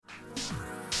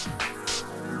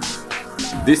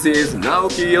This is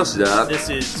Naoki Yoshida. This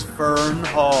is Fern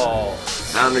Hall.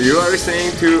 And you are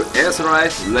listening to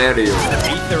Aetheryte Radio.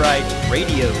 Aetheryte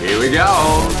Radio. Here we go.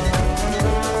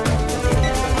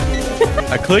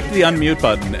 I clicked the unmute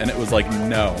button and it was like,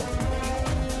 no.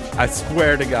 I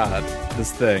swear to God,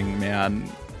 this thing, man.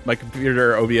 My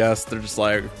computer, OBS, they're just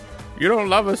like, you don't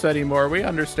love us anymore. We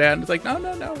understand. It's like,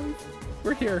 no.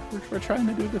 We're here. We're trying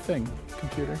to do the thing.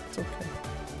 Computer, it's okay.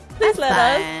 Please let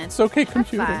us. It's okay,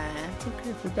 computer. It's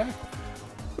okay. We're back.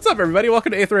 What's up, everybody?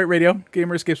 Welcome to Aetheryte Radio,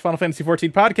 Gamerscape's Final Fantasy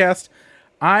XIV podcast.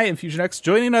 I am Fusion X.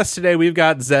 Joining us today, we've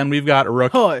got Zen, we've got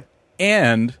Rook, Hi.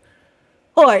 and...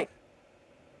 Hi.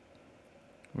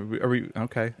 Are we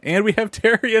okay? And we have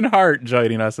Terry and Hart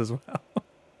joining us as well.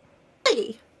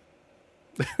 Hey.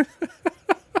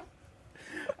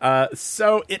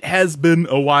 So it has been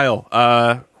a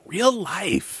while. Real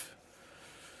life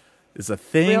is a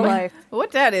thing. Real life.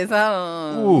 What that is, I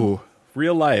don't know. Ooh,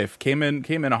 real life came in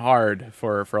hard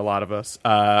for a lot of us.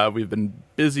 We've been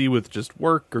busy with just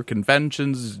work or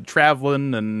conventions,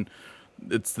 traveling, and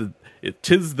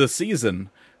tis the season.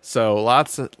 So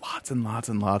lots and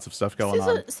lots of stuff going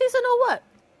on. Season of what?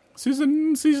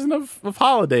 Season of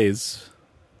holidays.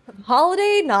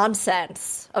 Holiday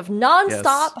nonsense. Of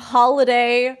nonstop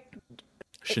holiday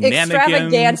Shenanigans.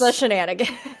 extravaganza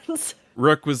shenanigans.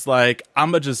 Rook was like,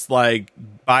 I'ma just like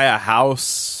buy a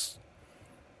house.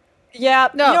 Yeah.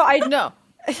 No. No.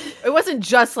 It wasn't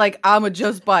just like, I'ma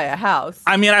just buy a house.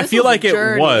 I mean, I This feel was a like it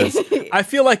journey. was. I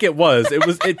feel like it was.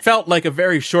 It felt like a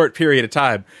very short period of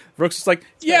time. Rook's just like,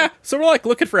 yeah. So we're like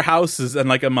looking for houses, and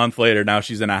like a month later, now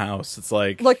she's in a house. It's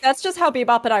like, Look, that's just how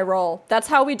Bebop and I roll. That's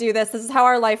how we do this. This is how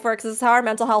our life works. This is how our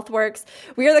mental health works.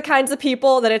 We are the kinds of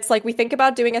people that it's like we think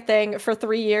about doing a thing for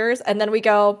 3 years, and then we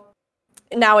go,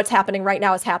 now it's happening. Right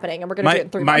now it's happening, and we're going to do it in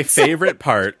 3 my months. favorite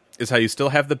part is how you still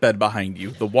have the bed behind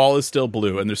you. The wall is still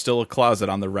blue, and there's still a closet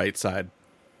on the right side.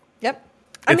 Yep.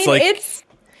 I It's mean, like-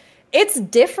 it's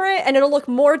different, and it'll look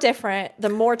more different the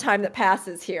more time that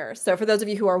passes here. So for those of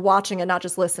you who are watching and not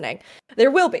just listening,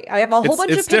 there will be. I have a whole bunch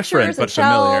of it's different, pictures but and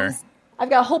familiar. shelves. I've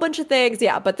got a whole bunch of things,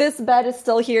 yeah, but this bed is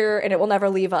still here, and it will never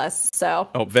leave us, so.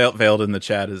 Oh, Veiled in the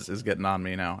chat is getting on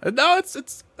me now. No,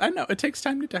 it's. I know it takes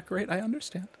time to decorate. I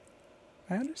understand.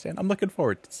 I'm looking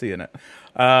forward to seeing it.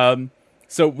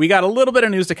 So we got a little bit of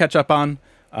news to catch up on.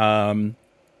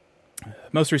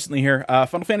 Most recently here,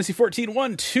 Final Fantasy XIV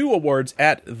won 2 awards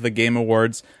at the Game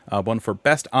Awards. One for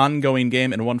Best Ongoing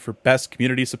Game and one for Best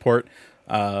Community Support.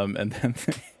 And then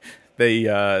they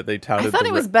touted. I thought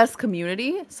it was best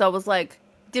community, so I was like,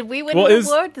 did we win Well, an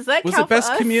award? Does that was count it Best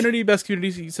for us? Community, Best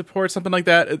Community Support, something like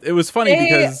that? It was funny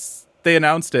because they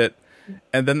announced it,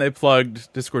 and then they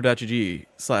plugged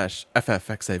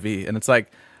discord.gg/ffxiv, and it's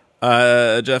like,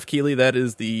 Jeff Keighley, that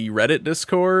is the Reddit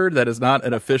Discord. That is not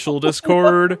an official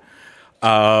Discord.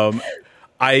 I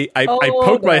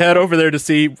poked my head over there to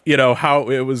see, how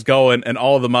it was going, and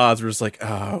all the mods were just like,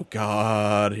 oh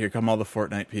god, here come all the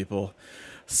Fortnite people.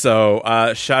 So,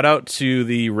 shout out to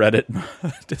the Reddit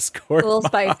Discord. A little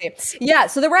spicy. Yeah,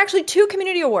 so there were actually 2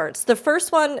 community awards. The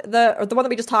first one, the one that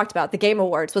we just talked about, the Game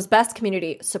Awards, was Best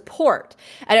Community Support.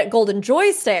 And at Golden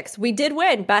Joysticks, we did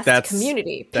win Best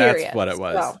Community, period. That's what it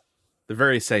was. So. The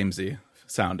very samey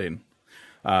sounding.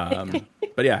 But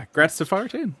yeah, grats to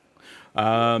Fartune.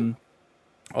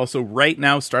 Also, right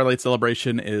now, Starlight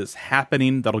Celebration is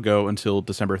happening. That'll go until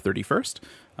December 31st.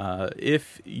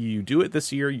 If you do it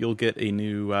this year, you'll get a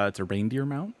new, it's a reindeer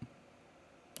mount,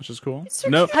 which is cool.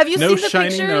 No, Have you no seen the shiny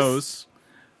pictures? nose.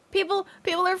 People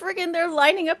are freaking, they're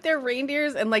lining up their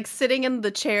reindeers and like sitting in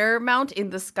the chair mount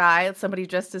in the sky. Somebody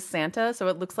dressed as Santa, so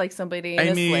it looks like somebody in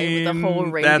a sleigh with a whole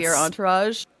reindeer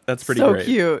entourage. That's pretty so great.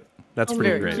 Cute. That's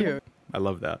pretty great. Cute. I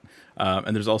love that.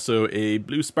 And there's also a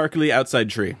blue sparkly outside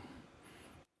tree.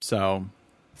 So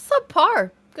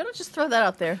Subpar. Gonna just throw that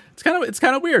out there. it's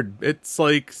kind of weird. It's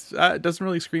like it doesn't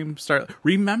really scream Starlight.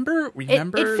 Remember.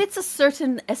 It fits a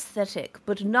certain aesthetic,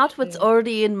 but not what's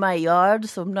already in my yard,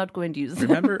 so I'm not going to use it.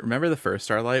 Remember the first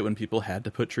Starlight when people had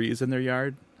to put trees in their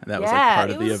yard? And that was like Yeah, part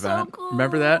of it the was so event. cool.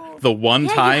 Remember that? The one Yeah,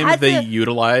 you time had they to-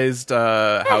 utilized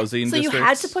housing So districts. you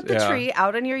had to put the Yeah. tree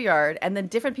out in your yard, and then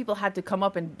different people had to come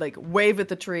up and like wave at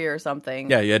the tree or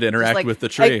something. Yeah, you had to interact Just, like, with the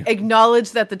tree.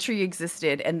 Acknowledge that the tree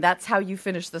existed, and that's how you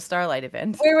finish the Starlight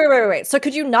event. Wait. So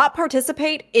could you not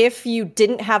participate if you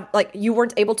didn't have, like, you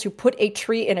weren't able to put a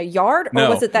tree in a yard? Or No.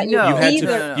 was it that you No. You had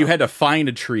either... to you had to find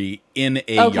a tree in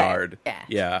a Okay. yard.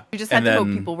 Yeah. You just had And to hope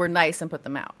then- people were nice and put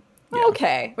them out.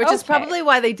 Okay. Which is okay. probably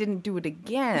why they didn't do it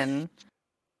again.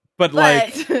 But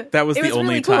like that was the only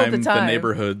really cool at time the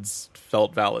neighborhoods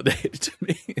felt validated to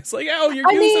me. It's like, oh, you're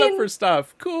using it up for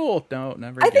stuff. Cool. No,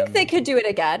 never. I think they could do it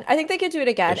again.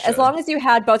 As long as you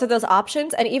had both of those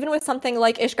options, and even with something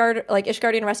like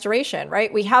Ishgardian Restoration,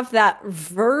 right? We have that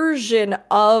version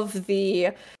of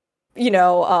the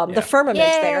the firmament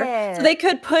there. So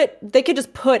they could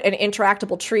just put an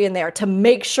interactable tree in there to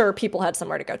make sure people had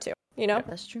somewhere to go to,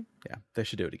 That's true. Yeah, they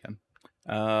should do it again.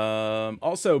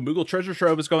 Also, Moogle Treasure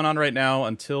Trove is going on right now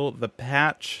until the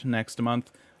patch next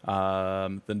month.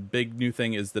 The big new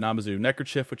thing is the Namazu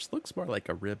neckerchief, which looks more like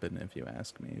a ribbon if you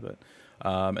ask me. But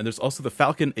and there's also the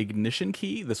Falcon Ignition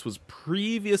Key. This was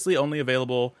previously only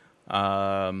available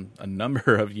a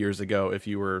number of years ago if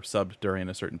you were subbed during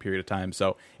a certain period of time.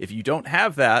 So if you don't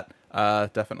have that,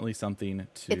 definitely something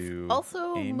to It's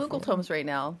also Moogle Tomes right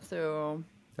now, so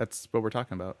that's what we're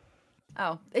talking about.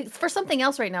 Oh, it's for something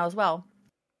else right now as well.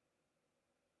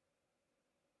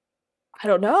 I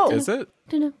don't know. Is it?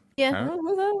 Don't know. Yeah.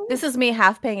 Right. This is me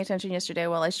half paying attention yesterday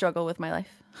while I struggle with my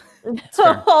life.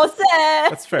 Oh,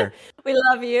 Seth. That's fair. We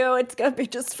love you. It's gonna be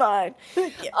just fine.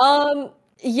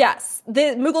 Yes,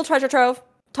 the Moogle Treasure Trove,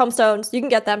 tomestones, you can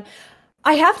get them.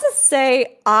 I have to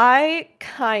say, I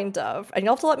kind of, and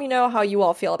you'll have to let me know how you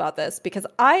all feel about this, because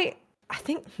I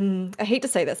think, I hate to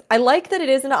say this, I like that it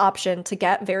is an option to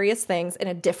get various things in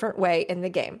a different way in the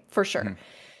game, for sure.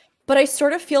 But I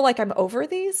sort of feel like I'm over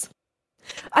these.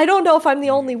 I don't know if I'm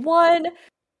the only one.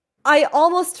 I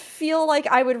almost feel like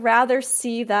I would rather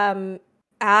see them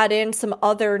add in some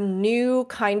other new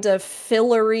kind of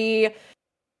fillery,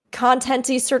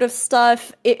 content-y sort of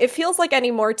stuff. It feels like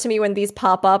anymore to me when these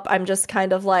pop up, I'm just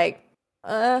kind of like,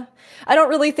 I don't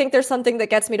really think there's something that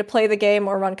gets me to play the game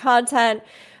or run content.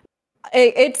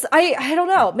 I don't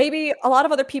know. Maybe a lot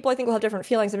of other people I think will have different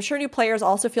feelings. I'm sure new players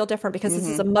also feel different because this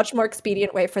is a much more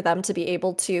expedient way for them to be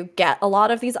able to get a lot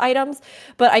of these items.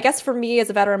 But I guess for me as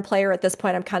a veteran player at this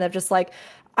point, I'm kind of just like,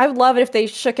 I would love it if they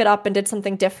shook it up and did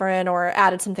something different or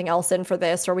added something else in for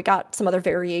this, or we got some other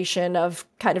variation of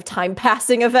kind of time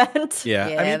passing event. Yeah,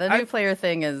 I mean, the new player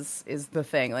thing is the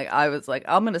thing. Like, I was like,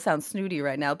 I'm going to sound snooty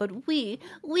right now, but we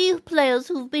players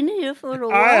who've been here for a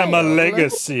while. I am a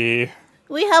legacy.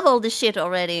 We have all this shit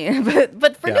already,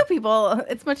 but for new people,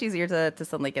 it's much easier to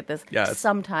suddenly get this. Yeah,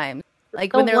 sometimes,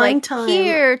 like when they're like,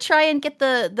 "Here, try and get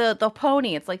the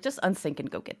pony." It's like, just unsync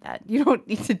and go get that. You don't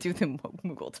need to do the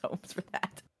Moogle Tomes for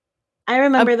that. I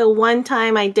remember the one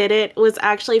time I did it was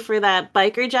actually for that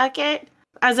biker jacket.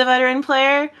 As a veteran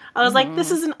player, I was like,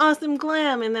 "This is an awesome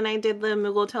glam," and then I did the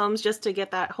Moogle Tomes just to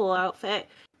get that whole outfit.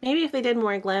 Maybe if they did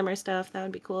more glamour stuff, that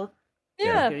would be cool.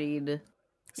 Yeah. Agreed.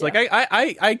 It's like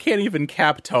I can't even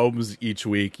cap tomes each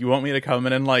week. You want me to come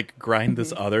in and like grind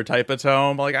this other type of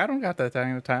tome? Like, I don't got that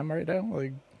kind of time right now.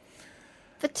 Like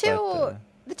the two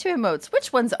emotes.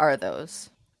 Which ones are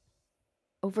those?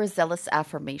 Overzealous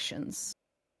affirmations.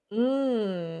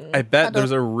 I bet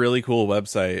there's a really cool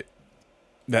website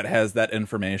that has that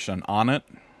information on it.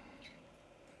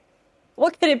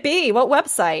 What could it be? What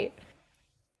website?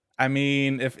 I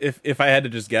mean, if I had to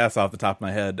just guess off the top of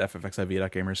my head,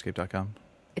 ffxiv.gamerscape.com.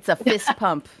 It's a fist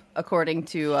pump, according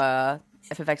to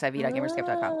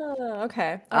ffxiv.gamerscape.com.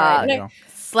 Okay.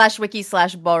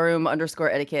 /wiki/ballroom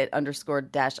 _etiquette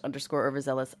 _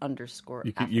 overzealous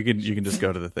 _ You can just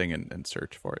go to the thing and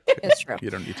search for it. It's true. You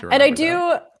don't need to And I remember do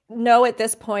that. know at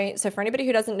this point, so for anybody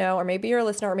who doesn't know, or maybe you're a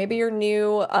listener, or maybe you're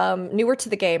newer to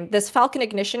the game, this Falcon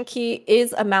Ignition Key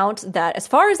is a mount that, as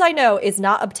far as I know, is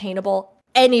not obtainable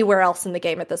anywhere else in the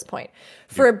game at this point.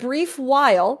 For a brief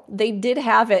while, they did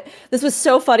have it. This was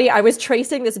so funny. I was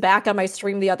tracing this back on my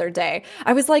stream the other day.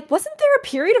 I was like, wasn't there a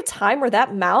period of time where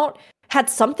that mount had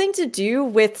something to do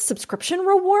with subscription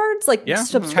rewards, like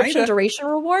subscription duration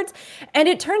rewards? And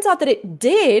it turns out that it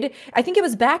did. I think it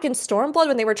was back in Stormblood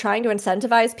when they were trying to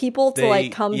incentivize people to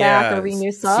like come back or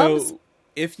renew subs. So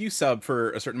if you sub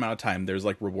for a certain amount of time, there's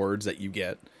like rewards that you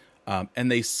get. And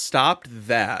they stopped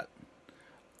that.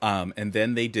 And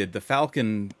then they did the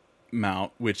Falcon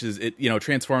mount, which is, it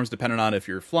transforms depending on if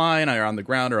you're flying or on the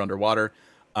ground or underwater.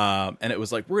 And it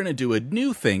was like, we're going to do a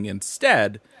new thing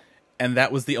instead. And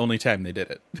that was the only time they did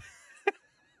it.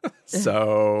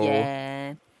 So.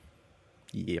 Yeah.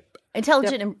 Yep.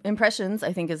 Intelligent Impressions,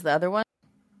 I think, is the other one.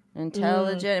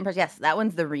 Intelligent Impressions. Yes, that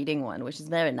one's the reading one, which is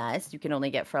very nice. You can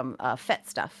only get from FET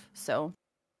stuff. So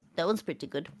that one's pretty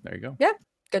good. There you go. Yeah.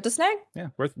 Good to snag. Yeah,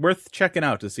 worth checking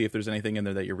out to see if there's anything in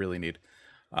there that you really need.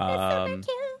 Also,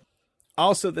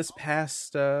 this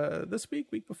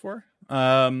week before,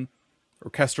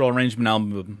 Orchestral Arrangement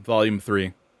Album Volume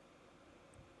 3.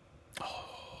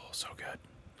 Oh, so good.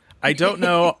 I don't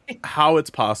know how it's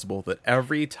possible that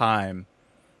every time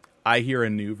I hear a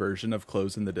new version of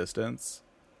Close in the Distance,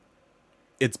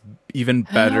 it's even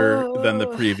better than the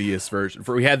previous version.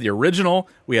 For we had the original,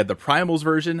 we had the Primals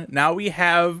version. Now we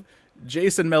have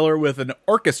Jason Miller with an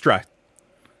orchestra.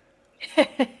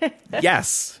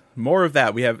 Yes, more of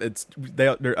that. We have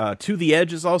To the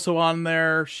Edge is also on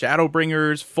there.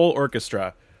 Shadowbringers, full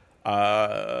orchestra.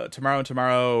 Tomorrow.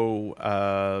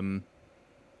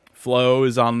 Flow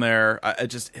is on there.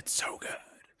 It's so good.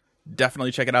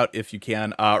 Definitely check it out if you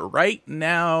can. Right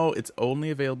now, it's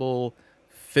only available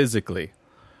physically.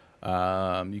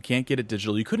 You can't get it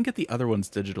digital. You couldn't get the other ones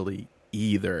digitally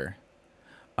either.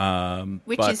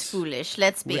 Which is foolish,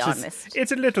 let's be honest.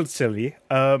 It's a little silly.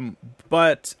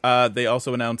 But they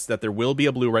also announced that there will be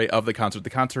a Blu-ray of the concert. The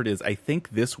concert is, I think,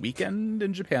 this weekend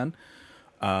in Japan.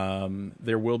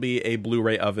 There will be a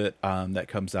Blu-ray of it that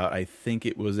comes out. I think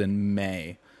it was in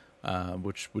May,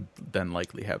 which would then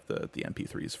likely have the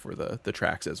MP3s for the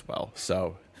tracks as well.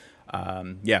 So,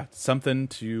 yeah, something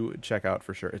to check out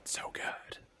for sure. It's so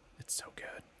good. It's so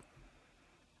good.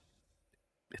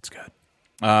 It's good.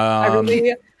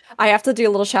 I have to do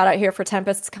a little shout out here for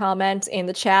Tempest's comment in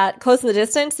the chat. Close in the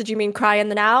Distance. Did you mean Cry in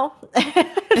the Now?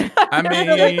 I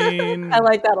mean, I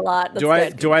like that a lot.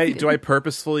 That's do I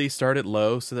purposefully start it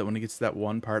low so that when it gets to that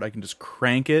one part, I can just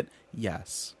crank it?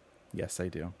 Yes, I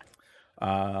do.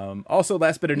 Also,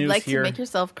 last bit of news like here. To make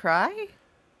yourself cry?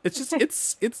 It's just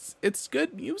it's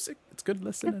good music. It's good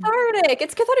listening. Cathartic.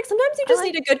 It's cathartic. Sometimes you just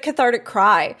need a good cathartic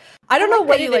cry. I don't know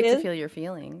what you it like is. to feel your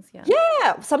feelings. Yeah.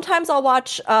 Yeah. Sometimes I'll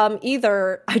watch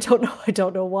either. I don't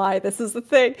know why. This is the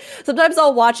thing. Sometimes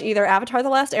I'll watch either Avatar: The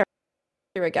Last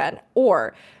Airbender again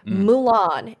or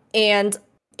Mulan, and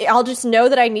I'll just know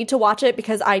that I need to watch it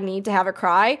because I need to have a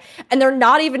cry, and they're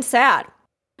not even sad.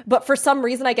 But for some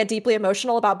reason, I get deeply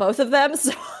emotional about both of them,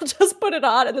 so I'll just put it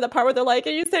on. And then the part where they're like,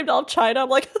 "You saved all of China," I'm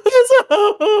like,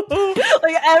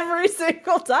 like every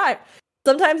single time.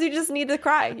 Sometimes you just need to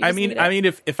cry. I mean,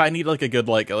 if I need like a good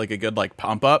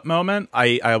pump up moment,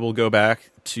 I will go back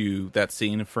to that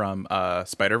scene from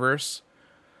Spider-Verse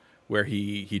where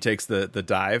he takes the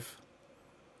dive.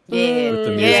 Yeah, with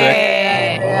the music.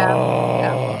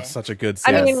 Yeah. Such a good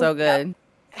scene. I mean, so good.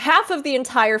 Half of the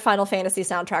entire Final Fantasy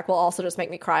soundtrack will also just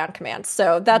make me cry on command.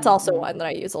 So that's also one that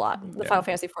I use a lot. The Final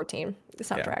Fantasy 14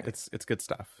 soundtrack. Yeah, it's good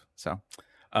stuff. So,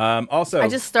 also, I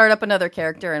just start up another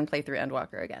character and play through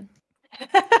Endwalker again.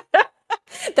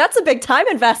 That's a big time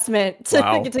investment to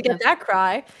get that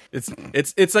cry. It's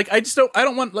like I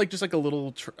don't want like just like a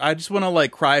little. I just want to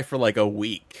like cry for like a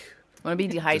week. I want to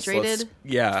be dehydrated.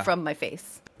 From my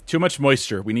face. Too much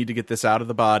moisture. We need to get this out of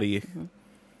the body.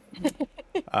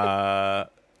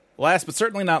 Last but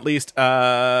certainly not least,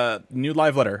 new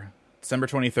live letter, December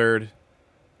 23rd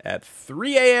at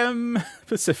 3 a.m.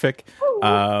 Pacific.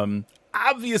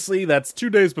 Obviously, that's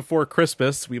 2 days before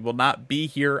Christmas. We will not be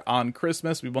here on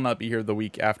Christmas. We will not be here the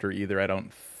week after either, I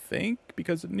don't think,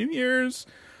 because of New Year's.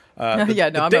 I'm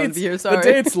not going to be here, sorry. The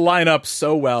dates line up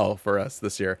so well for us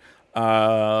this year.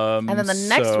 And then the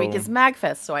next week is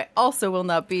MagFest, so I also will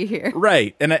not be here.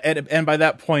 Right, and by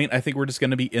that point, I think we're just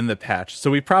going to be in the patch, so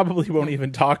we probably won't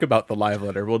even talk about the live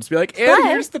letter. We'll just be like, and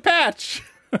here's the patch.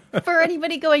 For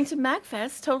anybody going to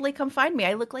MagFest, totally come find me.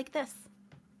 I look like this.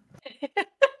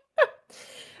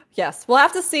 Yes, we'll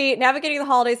have to see. Navigating the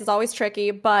holidays is always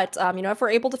tricky, but if we're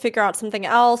able to figure out something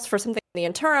else for something in the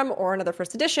interim or another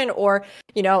first edition or,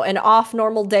 an off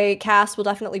normal day cast, we'll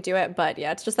definitely do it. But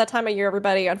yeah, it's just that time of year,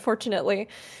 everybody, unfortunately.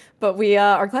 But we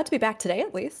are glad to be back today,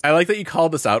 at least. I like that you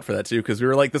called us out for that, too, because we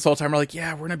were like, this whole time, we're like,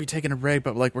 yeah, we're going to be taking a break,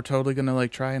 but like, we're totally going to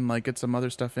like try and like get some other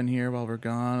stuff in here while we're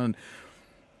gone. And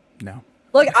no.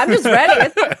 Look, I'm just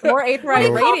ready. It's more 8th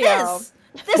Right Radio.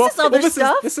 This is other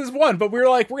stuff. This is one, but we were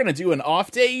like, we're going to do an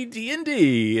off day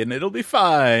D&D, and it'll be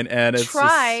fine. And it's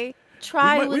try.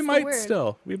 We might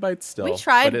still. We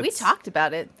tried. We talked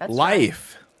about it. That's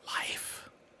life.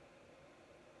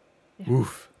 Yeah.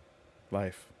 Oof.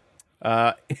 Life.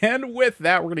 And with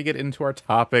that, we're going to get into our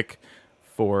topic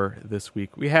for this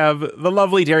week. We have the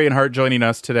lovely Darian Hart joining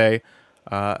us today,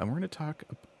 and we're going to talk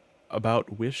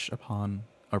about Wish Upon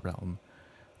a Realm.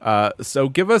 So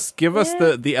give us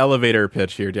the elevator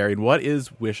pitch here, Darian. What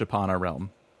is Wish Upon a Realm?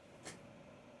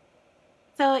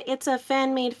 So it's a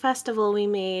fan-made festival we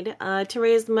made to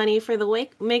raise money for the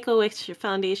Make-A-Wish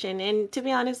Foundation, and to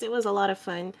be honest, it was a lot of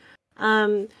fun.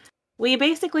 We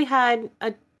basically had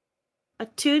a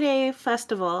 2-day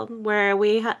festival where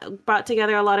we brought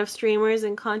together a lot of streamers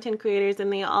and content creators,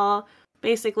 and they all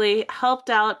basically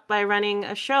helped out by running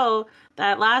a show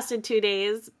that lasted 2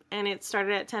 days, and it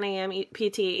started at 10 a.m.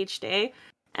 PT each day.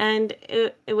 And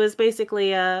it was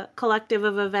basically a collective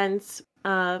of events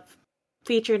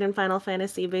featured in Final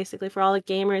Fantasy, basically for all the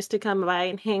gamers to come by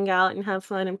and hang out and have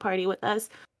fun and party with us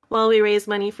while we raise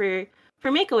money for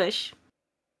Make-A-Wish.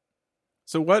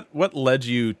 So what led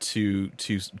you to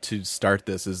start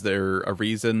this? Is there a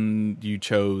reason you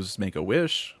chose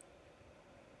Make-A-Wish?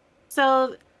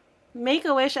 So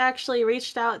Make-A-Wish actually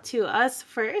reached out to us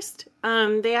first.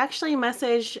 They actually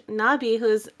messaged Nabi,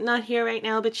 who's not here right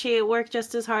now, but she worked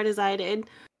just as hard as I did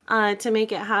to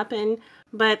make it happen.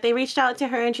 But they reached out to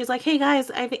her, and she's like, "Hey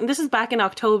guys, I think this is back in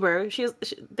October."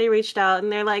 They reached out, and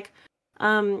they're like,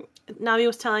 Nabi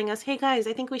was telling us, "Hey guys,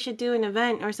 I think we should do an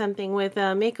event or something with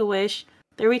Make-A-Wish.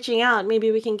 They're reaching out.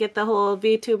 Maybe we can get the whole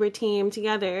VTuber team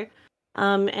together,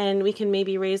 and we can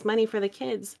maybe raise money for the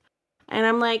kids." And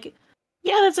I'm like,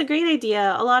 "Yeah, that's a great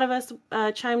idea." A lot of us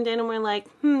chimed in and we're like,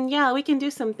 yeah, we can do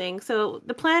something. So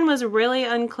the plan was really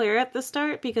unclear at the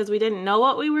start because we didn't know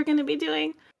what we were going to be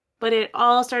doing. But it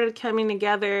all started coming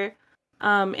together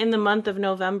in the month of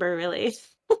November, really.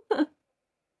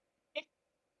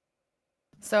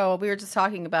 So we were just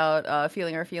talking about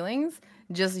feeling our feelings.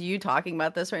 Just you talking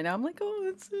about this right now, I'm like,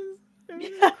 oh, it's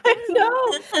I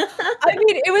know. I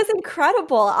mean, it was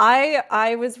incredible.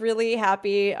 I was really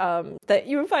happy that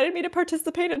you invited me to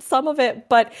participate in some of it,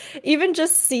 but even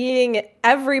just seeing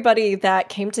everybody that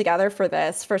came together for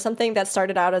this, for something that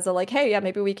started out as a like, hey, yeah,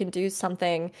 maybe we can do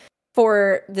something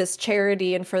for this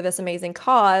charity and for this amazing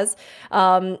cause.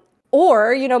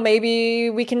 Or, you know, maybe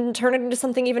we can turn it into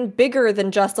something even bigger than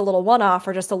just a little one-off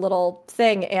or just a little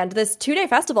thing. And this 2-day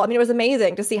festival, I mean, it was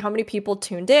amazing to see how many people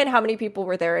tuned in, how many people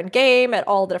were there in game at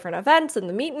all the different events and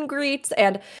the meet and greets.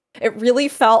 And it really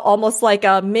felt almost like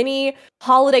a mini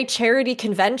holiday charity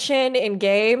convention in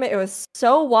game. It was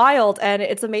so wild. And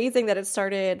it's amazing that it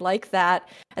started like that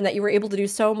and that you were able to do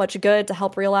so much good to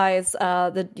help realize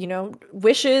the, you know,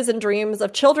 wishes and dreams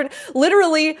of children.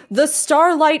 Literally the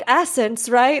Starlight essence,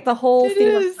 right? The whole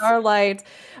theme of Starlight.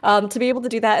 To be able to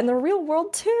do that in the real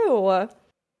world too.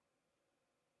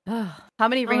 How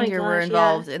many reindeer were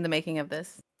involved in the making of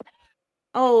this?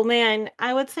 Oh man,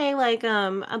 I would say like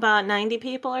about 90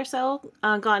 people or so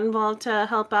got involved to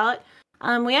help out.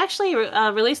 We actually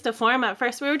released a form at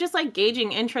first. We were just like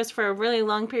gauging interest for a really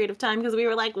long period of time because we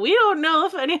were like, we don't know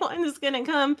if anyone is gonna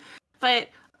come. But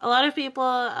a lot of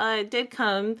people did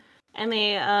come and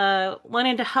they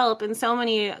wanted to help, and so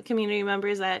many community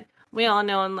members that we all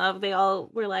know and love, they all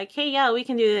were like, hey, yeah, we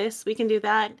can do this, we can do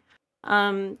that.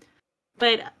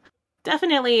 But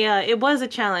definitely, it was a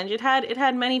challenge. It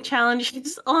had many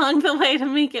challenges along the way to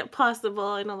make it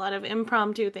possible, and a lot of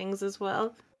impromptu things as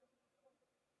well.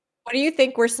 What do you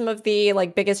think were some of the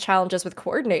like biggest challenges with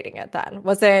coordinating it then?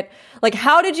 Was it like,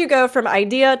 how did you go from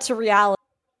idea to reality?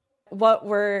 What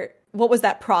was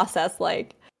that process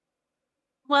like?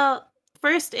 Well,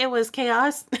 first it was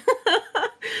chaos.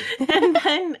 and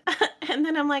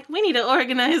then I'm like, we need to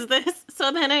organize this.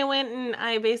 So then I went and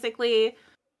I basically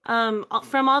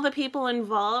from all the people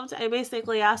involved, I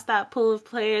basically asked that pool of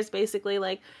players basically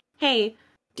like, hey,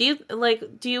 do you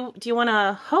want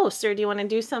to host, or do you want to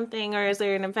do something, or is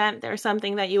there an event or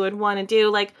something that you would want to do?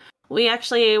 Like, we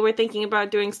actually were thinking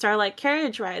about doing Starlight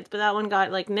carriage rides, but that one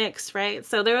got like nixed, right?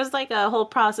 So there was like a whole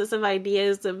process of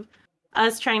ideas of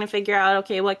us trying to figure out,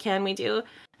 okay, what can we do?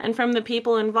 And from the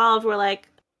people involved, we're like,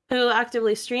 who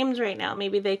actively streams right now?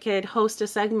 Maybe they could host a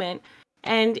segment.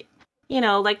 And you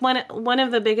know, like one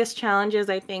of the biggest challenges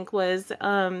I think was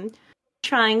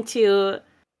trying to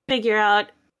figure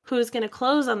out who's going to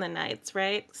close on the nights,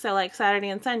 right? So like Saturday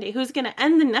and Sunday, who's going to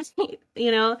end the night,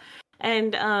 you know?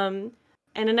 And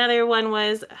another one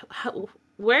was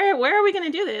where are we going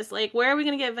to do this? Like, where are we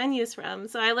going to get venues from?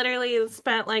 So I literally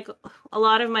spent like a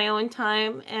lot of my own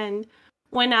time and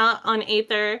went out on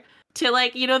Aether to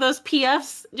like, you know, those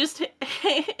PFs, just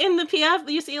in the PF,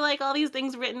 you see like all these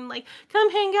things written like, come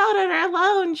hang out at our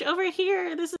lounge over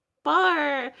here. This is a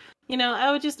bar. You know,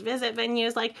 I would just visit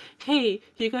venues like, hey,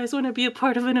 you guys want to be a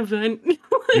part of an event?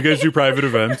 You guys do private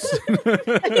events?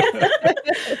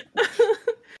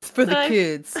 It's for the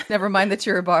kids. Never mind that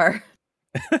you're a bar.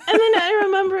 And then I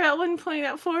remember at one point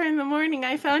at 4 a.m,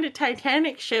 I found a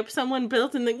Titanic ship someone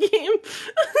built in the game.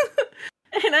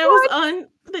 And I was on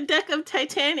the deck of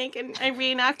Titanic, and I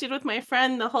reenacted with my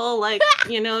friend the whole, like,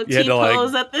 you know,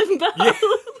 T-pose at the bow. Yeah.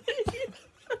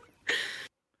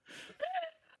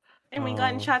 And we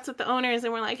got in shots with the owners,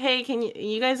 and we're like, hey,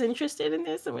 you guys interested in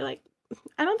this? And we're like,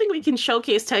 I don't think we can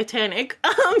showcase Titanic,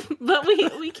 but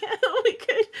we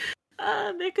could.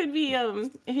 There could be,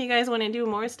 if you guys want to do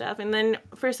more stuff. And then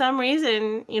for some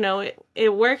reason, you know,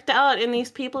 it worked out, and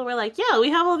these people were like, yeah, we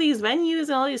have all these venues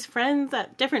and all these friends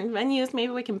at different venues.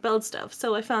 Maybe we can build stuff.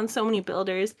 So I found so many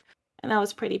builders, and that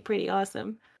was pretty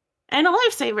awesome. And a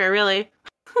lifesaver, really.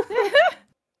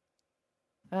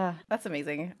 That's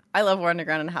amazing. I love wandering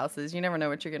around in houses. You never know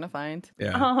what you're gonna find.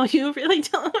 Yeah. Oh, you really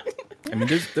don't. I mean,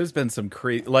 there's been some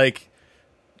like,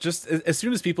 just as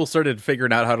soon as people started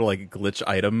figuring out how to like glitch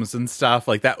items and stuff,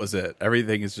 like that was it.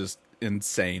 Everything is just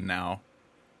insane now.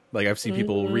 Like I've seen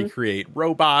people recreate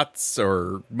robots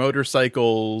or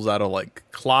motorcycles out of like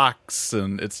clocks,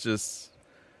 and it's just.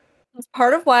 It's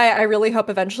part of why I really hope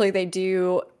eventually they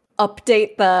do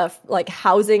update the like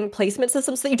housing placement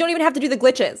system so that you don't even have to do the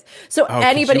glitches. So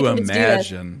anybody can just do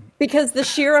this. Because the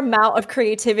sheer amount of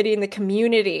creativity in the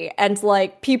community and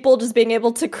like people just being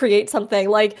able to create something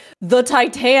like the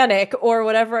Titanic or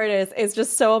whatever it is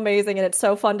just so amazing, and it's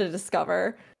so fun to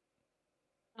discover.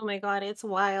 Oh my god, it's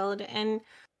wild. And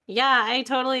yeah, I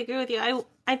totally agree with you.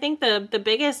 I think the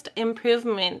biggest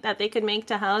improvement that they could make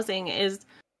to housing is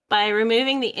by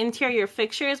removing the interior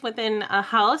fixtures within a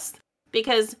house,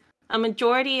 because a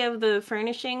majority of the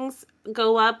furnishings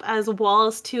go up as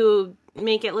walls to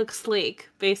make it look sleek,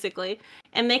 basically.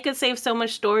 And they could save so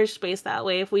much storage space that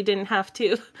way if we didn't have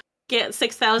to get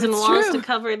 6,000 walls to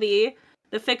cover the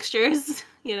fixtures,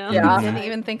 you know? Yeah. I didn't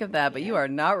even think of that, but you are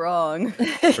not wrong.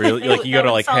 Really? Like you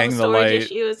gotta like hang the light.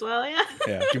 Issue as well, yeah.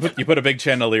 Yeah. You put a big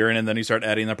chandelier in, and then you start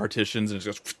adding the partitions, and it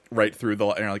just goes right through the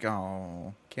light, and you're like,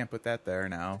 oh, can't put that there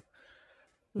now.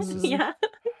 Yeah.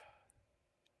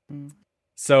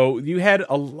 So you had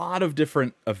a lot of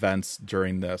different events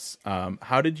during this.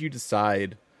 How did you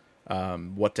decide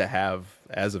what to have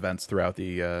as events throughout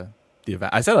the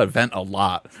event? I said event a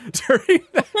lot during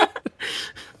that.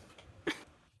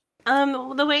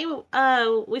 The way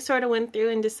we sort of went through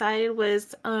and decided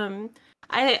was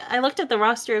I looked at the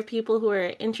roster of people who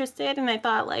were interested, and I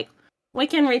thought, like, we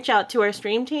can reach out to our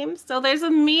stream teams. So there's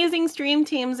amazing stream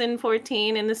teams in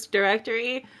 14 in this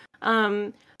directory.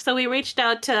 So we reached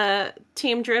out to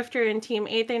Team Drifter and Team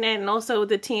Aethernet and also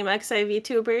the Team XI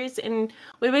VTubers, and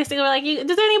we basically were like, does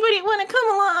anybody want to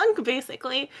come along,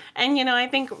 basically? And, you know, I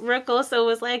think Rook also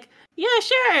was like, yeah,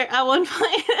 sure, at one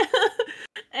point.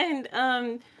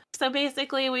 And so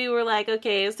basically we were like,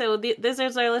 okay, so this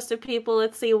is our list of people,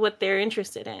 let's see what they're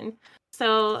interested in.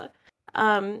 So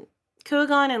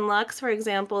Kugon and Lux, for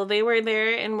example, they were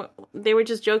there and they were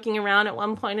just joking around at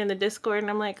one point in the Discord, and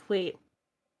I'm like, wait,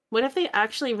 what if they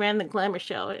actually ran the Glamour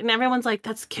show? And everyone's like,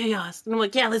 that's chaos. And I'm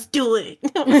like, yeah, let's do it.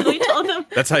 So we told them.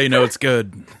 That's how you know it's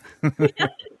good. Yeah,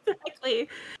 exactly.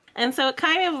 And so it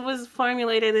kind of was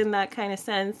formulated in that kind of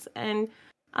sense. And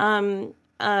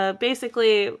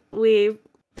basically, we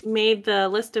made the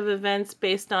list of events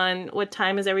based on what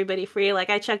time is everybody free. Like,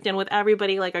 I checked in with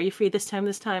everybody, like, are you free this time,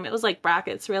 this time? It was like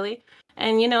brackets, really.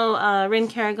 And, you know, Rin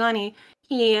Karagani,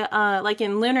 he, like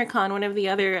in LunarCon, one of the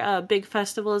other big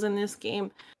festivals in this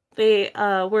game, they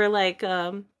were like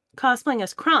cosplaying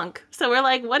as Kronk. So we're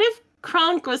like, what if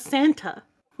Kronk was Santa?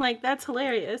 Like, that's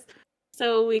hilarious.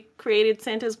 So we created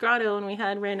Santa's Grotto, and we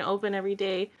had Rin open every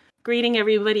day, greeting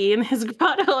everybody in his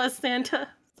grotto as Santa.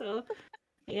 So,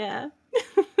 yeah.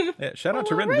 Yeah, shout out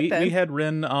to Rin. We had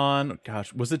Rin on,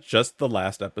 gosh, was it just the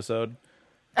last episode?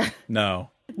 No.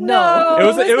 No.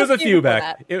 It was a few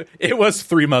back. It was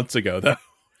 3 months ago, though.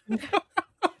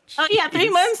 Oh, yeah, 3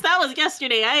 months? That was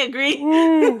yesterday. I agree.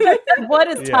 What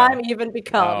has time even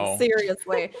become?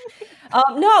 Seriously.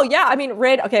 No, yeah, I mean,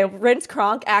 Rin's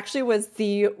Kronk actually was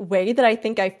the way that I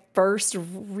think I first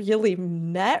really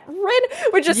met Rin,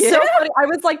 which is so funny. I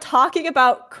was like talking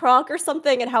about Kronk or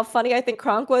something and how funny I think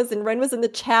Kronk was, and Rin was in the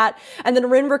chat, and then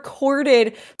Rin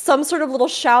recorded some sort of little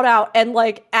shout out and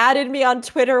like added me on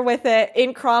Twitter with it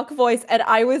in Kronk voice, and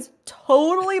I was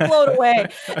totally blown away.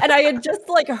 And I had just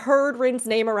like heard Rin's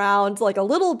name around like a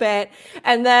little bit,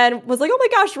 and then was like, oh my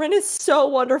gosh, Rin is so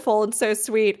wonderful and so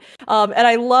sweet. And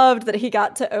I loved that he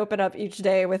got to open up each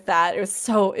day with that. It's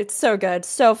so good,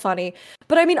 so funny.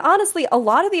 But I mean, honestly, a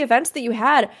lot of the events that you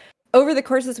had over the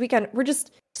course of this weekend were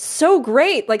just so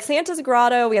great. Like Santa's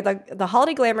Grotto, we had the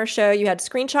Holiday Glamour show, you had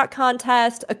screenshot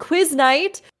contest, a quiz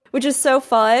night, which is so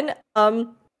fun.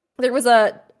 There was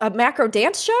a macro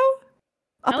dance show.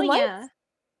 Oh, yeah.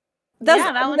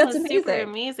 That one was super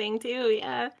amazing, too,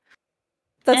 yeah.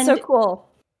 That's so cool.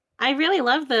 I really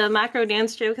love the macro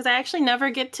dance show because I actually never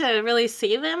get to really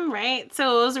see them, right?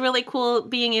 So it was really cool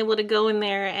being able to go in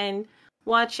there and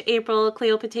watch April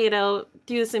Cleo Potato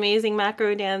do this amazing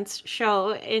macro dance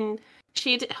show, and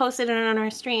she hosted it on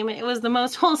her stream. It was the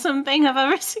most wholesome thing I've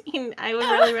ever seen. I would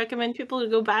really recommend people to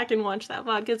go back and watch that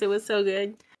VOD because it was so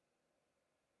good.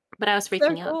 But I was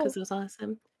freaking out because it was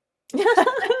awesome.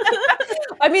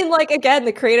 I mean, like, again,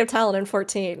 the creative talent in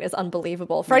 14 is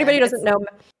unbelievable. For anybody who doesn't know,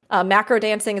 macro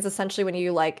dancing is essentially when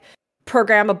you like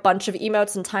program a bunch of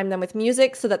emotes and time them with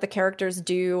music so that the characters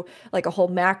do like a whole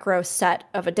macro set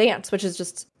of a dance, which is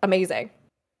just amazing.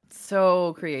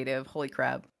 So creative. Holy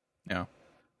crap. Yeah.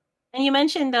 And you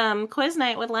mentioned quiz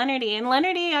night with Leonardy, and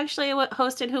Leonardy actually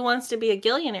hosted Who Wants to Be a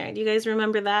Gillionaire. Do you guys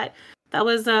remember that? That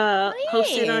was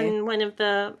hosted on one of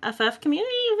the FF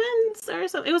community events or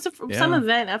something. It was some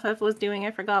event FF was doing.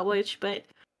 I forgot which, but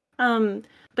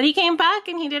he came back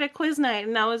and he did a quiz night,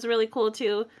 and that was really cool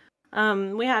too.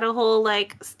 We had a whole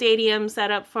like stadium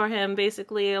set up for him.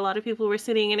 Basically, a lot of people were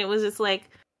sitting, and it was just like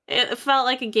it felt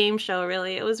like a game show.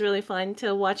 Really, it was really fun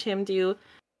to watch him do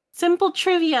simple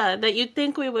trivia that you'd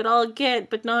think we would all get,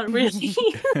 but not really,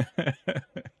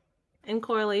 in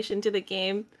correlation to the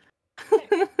game.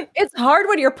 It's hard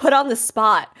when you're put on the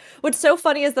spot. What's so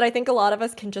funny is that I think a lot of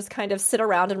us can just kind of sit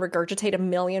around and regurgitate a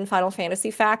million Final Fantasy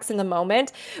facts in the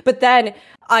moment. But then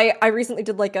I recently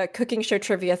did like a cooking show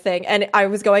trivia thing, and I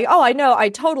was going, oh, I know, I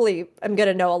totally am going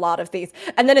to know a lot of these.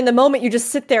 And then in the moment you just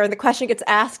sit there and the question gets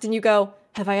asked and you go,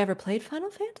 have I ever played Final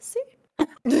Fantasy?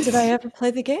 Did I ever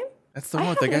play the game? That's the one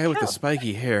with the guy with the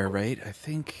spiky hair, right? I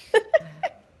think.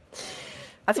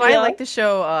 That's why I like the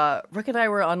show. Rick and I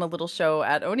were on a little show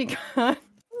at Onicon,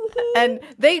 and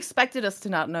they expected us to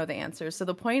not know the answers. So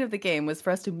the point of the game was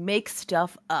for us to make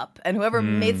stuff up, and whoever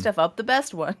made stuff up, the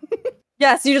best one.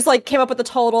 Yes, you just like came up with a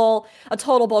total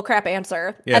bullcrap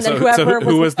answer, Yeah, and then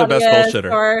who was the best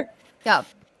bullshitter?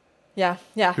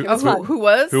 Yeah. Who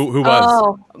was? Who was?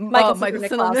 Oh, Michael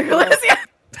Nicholas. Yeah.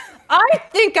 I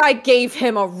think I gave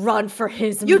him a run for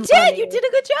his money. You did a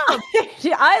good job.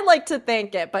 Yeah, I like to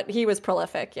think it, but he was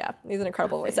prolific. Yeah, he's an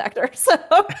incredible voice actor. So,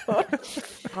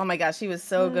 oh my gosh, he was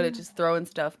so good at just throwing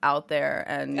stuff out there,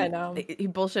 and I know he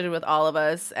bullshitted with all of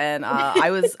us. And I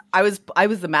was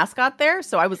the mascot there,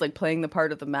 so I was like playing the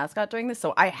part of the mascot during this.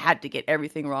 So I had to get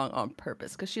everything wrong on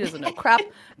purpose because she doesn't know crap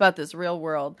about this real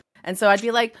world. And so I'd be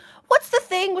like, what's the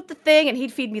thing with the thing? And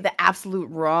he'd feed me the absolute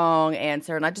wrong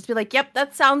answer. And I'd just be like, yep,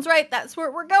 that sounds right. That's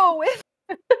what we're going with.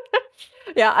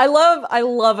 Yeah, I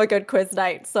love a good quiz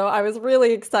night. So I was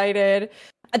really excited.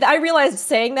 I realized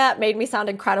saying that made me sound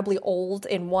incredibly old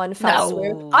in one fell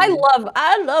swoop. I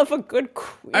love a good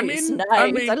quiz night.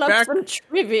 I love some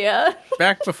trivia.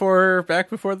 Back before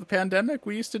the pandemic,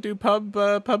 we used to do pub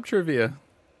trivia.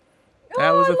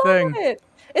 That was a thing.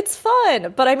 It's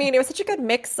fun, but I mean, it was such a good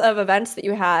mix of events that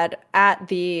you had at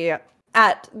the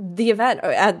event.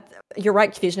 You're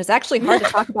right, Confusion. It's actually hard to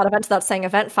talk about events without saying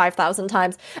event 5,000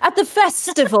 times. At the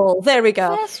festival, there we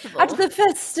go. At the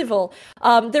festival,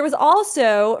 there was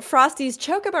also Frosty's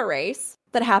Chocobo race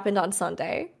that happened on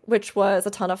Sunday, which was a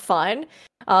ton of fun.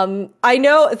 I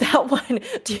know that one.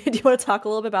 Do you want to talk a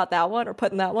little bit about that one or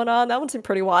putting that one on? That one seemed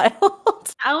pretty wild.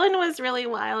 That one was really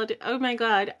wild. Oh my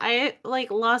god. I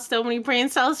lost so many brain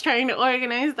cells trying to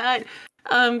organize that.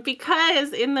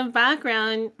 Because in the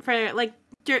background for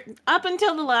up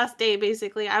until the last day,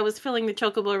 basically, I was filling the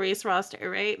Chocobo race roster,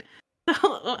 right?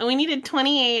 So we needed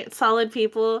 28 solid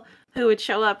people who would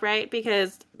show up, right?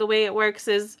 Because the way it works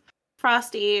is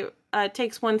Frosty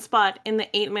takes one spot in the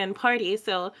 8-man party,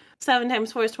 so 7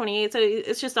 times 4 is 28, so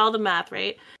it's just all the math,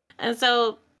 right? And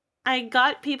so I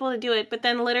got people to do it, but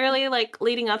then literally,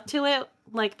 leading up to it,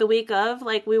 the week of,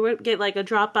 we would get, a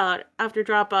dropout after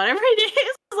dropout every day.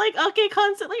 It's okay,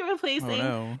 constantly replacing.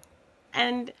 Oh, no.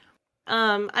 And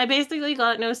I basically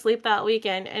got no sleep that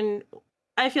weekend, and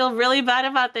I feel really bad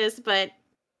about this, but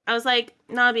I was like,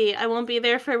 Nabi, I won't be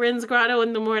there for Rin's Grotto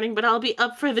in the morning, but I'll be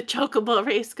up for the Chocobo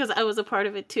race because I was a part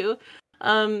of it too.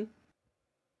 And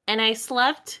I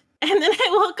slept, and then I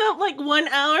woke up 1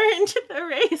 hour into the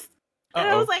race, and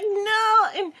I was like,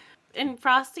 no. And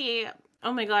Frosty,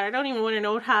 oh my god, I don't even want to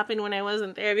know what happened when I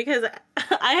wasn't there because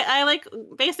I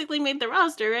basically made the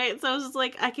roster, right? So I was just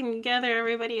I can gather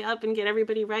everybody up and get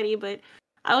everybody ready, but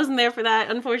I wasn't there for that,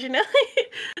 unfortunately.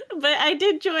 But I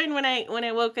did join when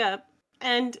I woke up.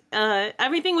 And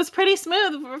everything was pretty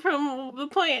smooth from the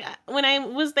point when I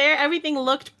was there. Everything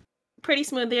looked pretty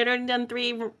smooth. They had already done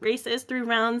 3 races, 3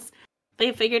 rounds.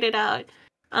 They figured it out.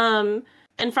 And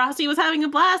Frosty was having a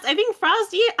blast. I think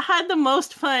Frosty had the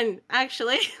most fun,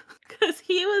 actually, because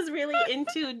he was really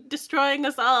into destroying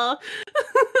us all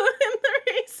in the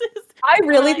races. I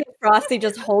really think Frosty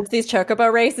just holds these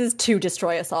Chocobo races to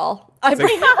destroy us all.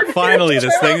 Finally,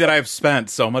 this thing that I've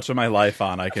spent so much of my life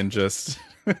on, I can just...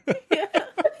 Yeah.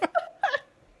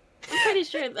 I'm pretty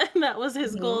sure that was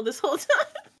his goal this whole time.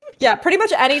 Yeah, pretty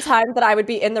much any time that I would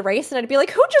be in the race and I'd be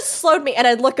like, who just slowed me? And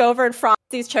I'd look over and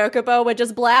Frosty's Chocobo would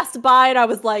just blast by and I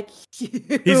was like, he's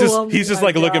just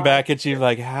looking back at you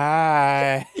like,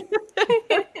 hi.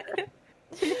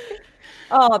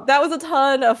 Oh, that was a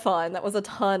ton of fun. There was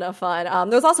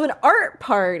also an art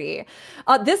party.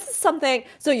 This is something.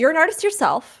 So you're an artist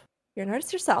yourself.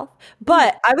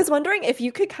 But I was wondering if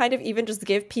you could kind of even just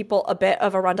give people a bit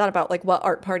of a rundown about like what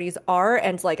art parties are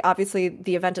and like obviously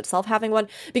the event itself having one,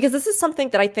 because this is something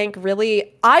that I think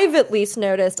really I've at least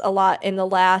noticed a lot in the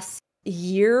last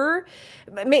year,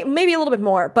 maybe a little bit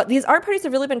more, but these art parties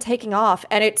have really been taking off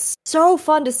and it's so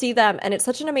fun to see them. And it's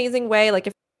such an amazing way. Like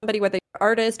if somebody, whether you're an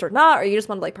artist or not, or you just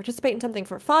want to like participate in something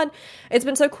for fun, it's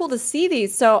been so cool to see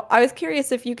these. So I was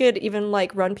curious if you could even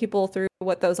like run people through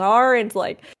what those are and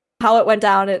like how it went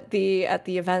down at the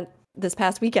event this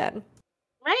past weekend.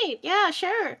 Right, yeah,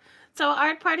 sure. So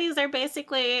art parties are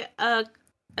basically a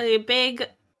big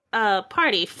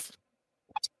party.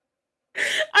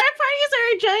 Art parties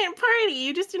are a giant party.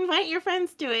 You just invite your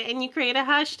friends to it and you create a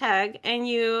hashtag and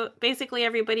you basically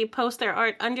everybody posts their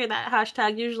art under that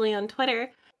hashtag, usually on Twitter.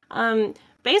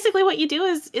 Basically what you do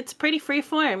is it's pretty free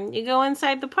form. You go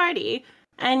inside the party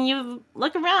and you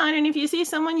look around and if you see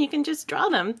someone you can just draw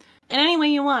them in any way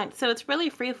you want. So it's really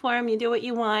free form. You do what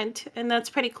you want. And that's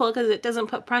pretty cool because it doesn't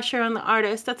put pressure on the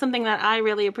artist. That's something that I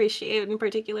really appreciate in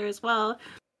particular as well.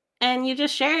 And you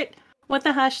just share it with the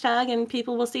hashtag and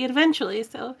people will see it eventually.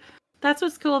 So that's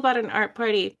what's cool about an art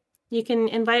party. You can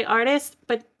invite artists,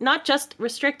 but not just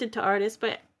restricted to artists,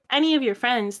 but any of your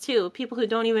friends too. People who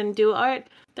don't even do art,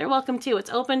 they're welcome too. It's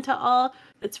open to all.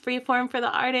 It's free form for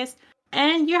the artist.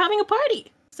 And you're having a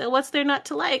party. So what's there not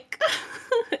to like?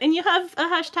 And you have a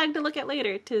hashtag to look at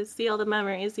later to see all the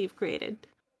memories you've created.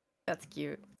 That's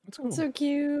cute. That's cool. So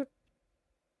cute.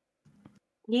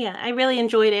 Yeah, I really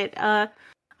enjoyed it.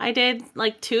 I did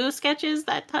like 2 sketches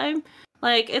that time.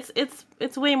 Like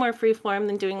it's way more freeform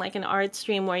than doing like an art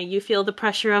stream where you feel the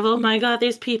pressure of, oh my god,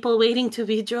 there's people waiting to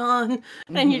be drawn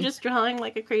and you're just drawing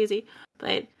like a crazy.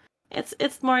 But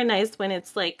it's more nice when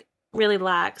it's like really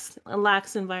a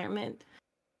lax environment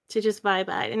to just vibe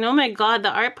at. And oh my god,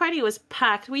 the art party was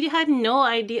packed. We had no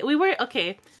idea.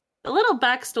 A little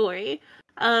backstory.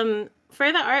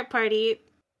 For the art party,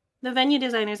 the venue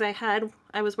designers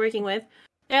I was working with,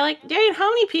 they're like, Darian, how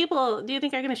many people do you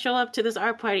think are going to show up to this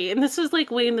art party? And this was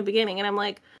like way in the beginning. And I'm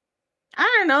like, I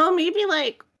don't know, maybe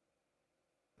like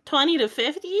 20 to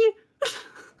 50?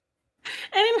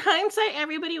 And in hindsight,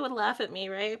 everybody would laugh at me,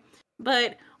 right?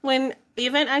 But when the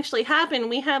event actually happened,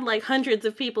 we had like hundreds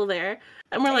of people there.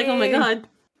 And we're like, oh my god.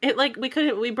 It like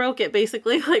we broke it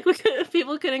basically. Like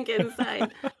people couldn't get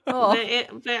inside. Oh.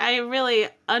 But I really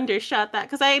undershot that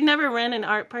because I had never ran an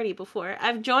art party before.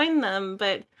 I've joined them,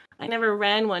 but I never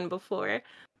ran one before.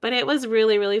 But it was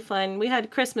really, really fun. We had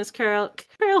Christmas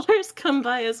carolers come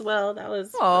by as well. That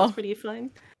was pretty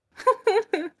fun.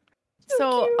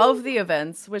 So of the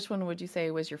events, which one would you say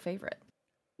was your favorite?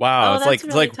 Wow, that's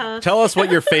really tough. Tell us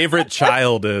what your favorite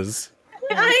child is.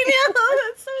 I know,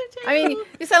 that's so true. I mean,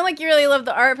 you sound like you really love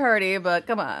the art party, but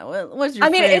come on, what's your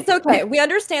favorite? It's okay. We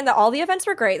understand that all the events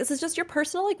were great. This is just your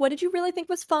personal, like, what did you really think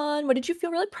was fun? What did you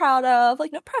feel really proud of?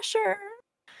 Like, no pressure.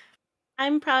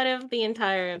 I'm proud of the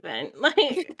entire event.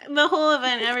 Like, the whole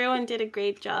event, everyone did a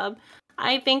great job.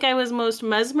 I think I was most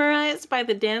mesmerized by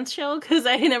the dance show because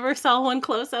I never saw one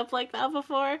close up like that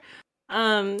before.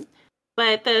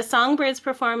 But the Songbirds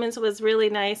performance was really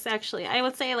nice, actually. I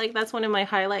would say, like, that's one of my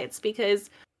highlights because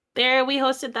there we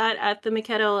hosted that at the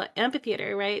Mikado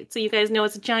Amphitheater, right? So you guys know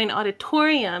it's a giant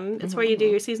auditorium. It's where you do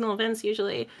your seasonal events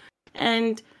usually.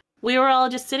 And we were all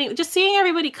just seeing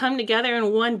everybody come together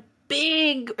in one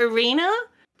big arena.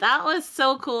 That was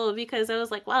so cool because I was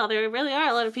like, wow, there really are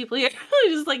a lot of people here.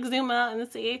 Just like zoom out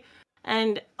and see.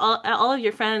 And all of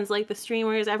your friends, like the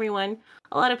streamers, everyone,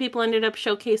 a lot of people ended up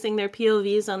showcasing their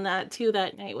POVs on that too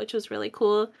that night, which was really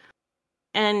cool.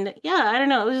 And yeah, I don't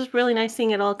know, it was just really nice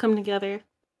seeing it all come together.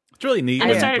 It's really neat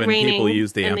And it started when raining, people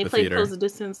use the and they amphitheater. played Close the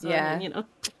Distance. Yeah. You know.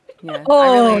 Yeah.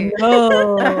 Oh,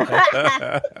 no.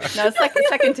 That's No,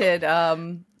 seconded.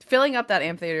 Filling up that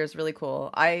amphitheater is really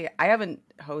cool. I haven't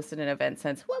hosted an event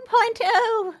since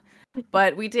 1.0,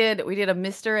 but we did a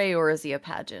Mr. Eorzea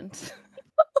pageant.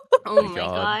 Oh my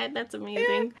god, that's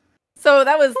amazing. So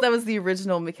that was the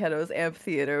original Mikedo's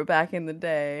amphitheater back in the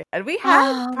day. And we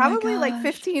had probably like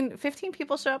 15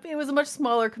 people show up. It was a much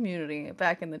smaller community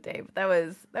back in the day, but that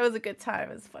was a good time.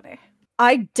 It was funny.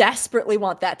 I desperately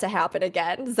want that to happen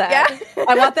again, Zach. Yeah.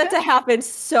 I want that to happen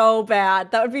so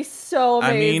bad. That would be so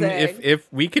amazing. I mean, if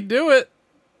we could do it.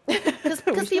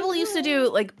 Because people used to do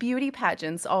like beauty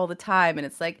pageants all the time, and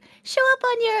it's like, show up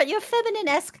on your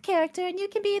feminine-esque character and you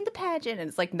can be in the pageant. And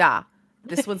it's like, nah,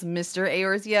 this one's Mr.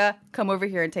 Eorzea. Come over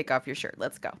here and take off your shirt.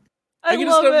 Let's go. I can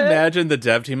just imagine the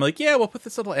dev team like, yeah, we'll put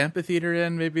this little amphitheater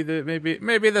in. Maybe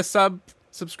the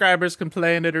subscribers can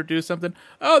play in it or do something.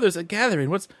 Oh, there's a gathering.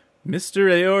 What's Mr.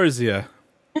 Eorzea?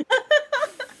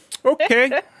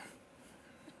 Okay.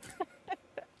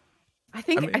 I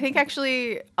think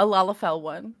actually Alalafell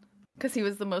won because he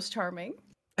was the most charming.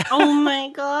 Oh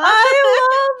my god.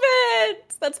 I love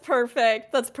it. That's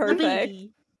perfect. That's perfect.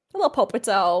 Baby. A little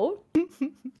potato.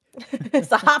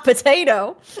 It's a hot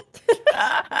potato.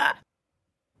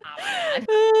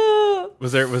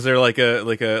 Was there like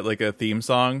a theme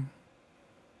song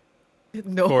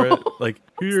No. for it? Like,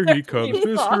 here he comes,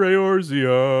 Mr.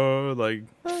 Eorzea. Like,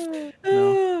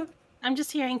 no. I'm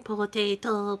just hearing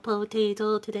potato,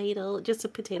 potato, potato. Just a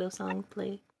potato song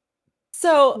play.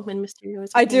 So When Mr.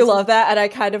 Yours I do love that, and I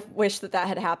kind of wish that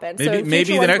had happened. So in Maybe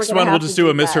future the ones, next we're gonna one we'll have just to do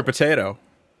a Mr. that. Potato.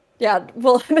 Yeah,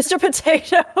 well, Mr.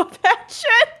 Potato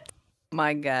Passion.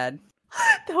 My God.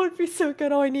 That would be so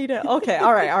good. Oh, I need it. Okay,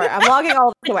 all right. I'm logging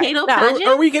all this away. Potato Now, Passion?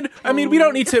 Or we could. I mean, we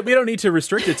don't need to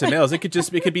restrict it to males. It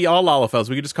could be all Lalafells.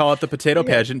 We could just call it the Potato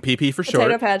Pageant, PP for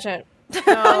short. Potato Pageant.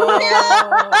 Oh,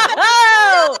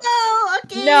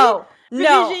 okay. No.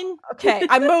 Revision. Okay,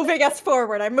 I'm moving us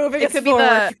forward. It could be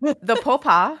the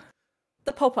Popa.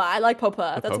 The Popa. I like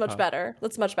Popa. That's Popa. much better.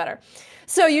 That's much better.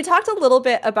 So you talked a little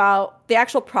bit about the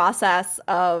actual process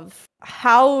of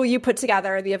how you put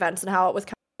together the events and how it was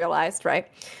kind of realized, right? I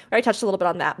already touched a little bit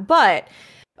on that. But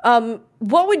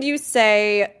what would you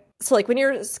say, so like when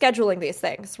you're scheduling these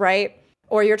things, right?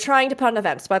 Or you're trying to put on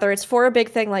events, whether it's for a big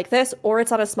thing like this or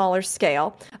it's on a smaller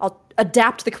scale. I'll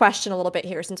adapt the question a little bit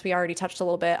here since we already touched a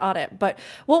little bit on it. But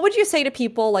what would you say to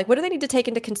people, like what do they need to take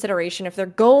into consideration if they're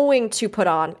going to put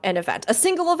on an event, a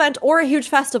single event or a huge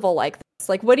festival like this?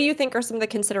 Like what do you think are some of the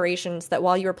considerations that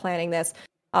while you were planning this,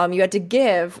 you had to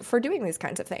give for doing these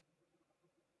kinds of things?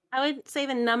 I would say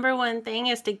the number one thing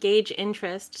is to gauge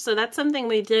interest. So that's something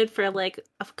we did for like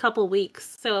a couple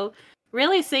weeks. So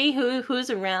really see who's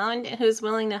around, who's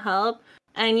willing to help,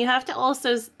 and you have to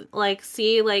also like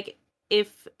see like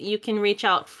if you can reach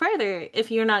out further if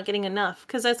you're not getting enough,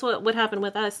 because that's what happened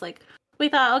with us. Like we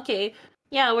thought, okay,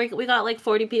 yeah, we got like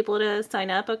 40 people to sign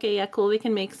up. Okay, yeah, cool. We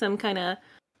can make some kind of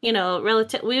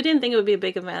relative. We didn't think it would be a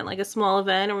big event, like a small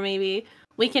event, or maybe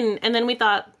we can. And then we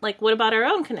thought, like, what about our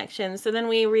own connections? So then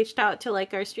we reached out to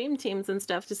like our stream teams and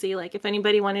stuff to see like if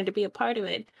anybody wanted to be a part of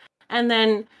it. And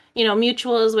then,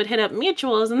 mutuals would hit up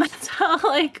mutuals, and that's how,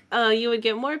 like, you would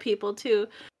get more people, too.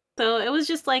 So it was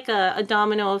just, like, a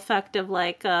domino effect of,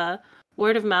 like,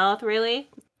 word of mouth, really.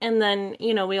 And then,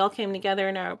 we all came together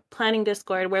in our planning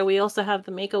Discord, where we also have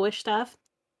the Make-A-Wish staff.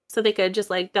 So they could just,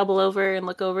 like, double over and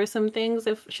look over some things.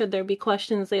 Should there be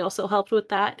questions, they also helped with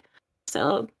that.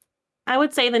 So I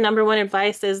would say the number one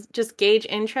advice is just gauge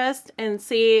interest and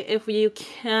see if you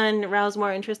can rouse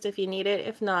more interest if you need it.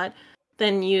 If not,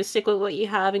 then you stick with what you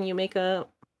have and you make a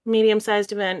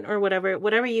medium-sized event or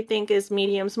whatever you think is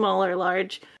medium, small, or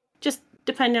large, just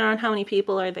depending on how many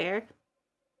people are there.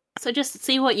 So just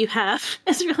see what you have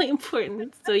is really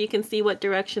important, so you can see what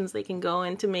directions they can go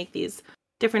in to make these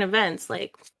different events,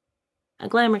 like a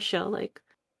glamour show. Like,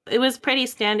 it was pretty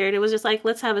standard. It was just like,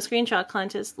 let's have a screenshot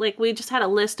contest. Like, we just had a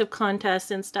list of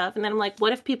contests and stuff, and then I'm like,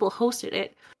 what if people hosted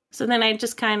it? So then I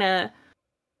just kind of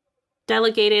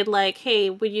delegated, like, hey,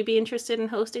 would you be interested in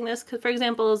hosting this? Because, for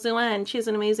example, Zuan, she's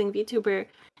an amazing VTuber,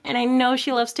 and I know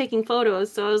she loves taking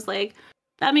photos, so I was like,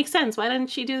 that makes sense. Why didn't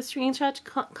she do the screenshot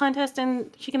contest,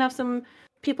 and she can have some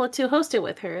people to host it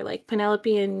with her, like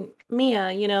Penelope and Mia,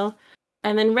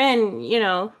 And then Ren,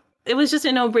 it was just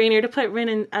a no-brainer to put Ren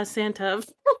in as Santa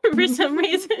for some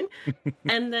reason.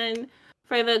 And then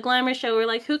for the glamour show, we're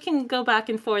like, who can go back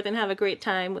and forth and have a great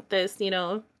time with this,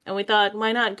 And we thought,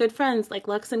 why not good friends like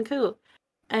Lux and Koo?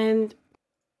 And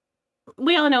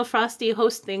we all know Frosty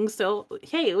hosts things, so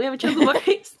hey, we have a chocobo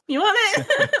race. You want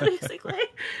it? Basically.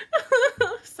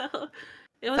 So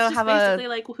it was just basically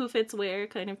like who fits where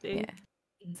kind of thing. Yeah.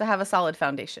 So have a solid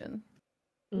foundation.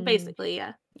 Basically,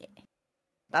 yeah.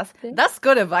 That's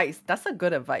good advice. That's a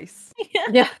good advice.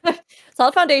 Yeah.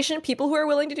 Solid foundation, people who are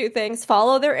willing to do things,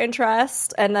 follow their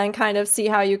interest, and then kind of see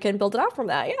how you can build it out from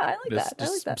that. Yeah, I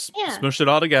like that. Yeah. Smush it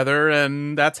all together,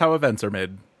 and that's how events are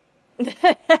made.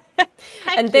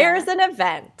 And there's an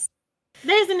event.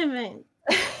 There's an event.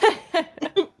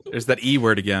 There's that E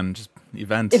word again, just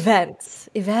event. Event.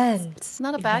 It's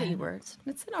not a bad E word.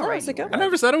 It's an alright. I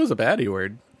never said it was a bad E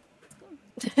word.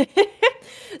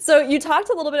 So you talked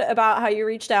a little bit about how you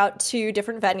reached out to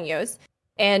different venues,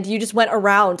 and you just went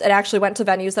around and actually went to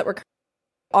venues that were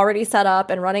already set up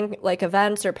and running like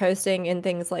events or posting in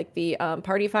things like the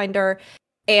Party Finder,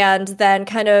 and then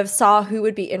kind of saw who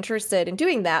would be interested in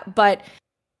doing that. But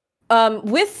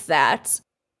with that,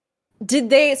 did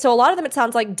they, so a lot of them, it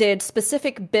sounds like, did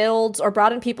specific builds or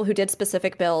brought in people who did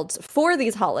specific builds for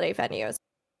these holiday venues.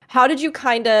 How did you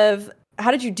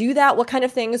do that? What kind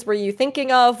of things were you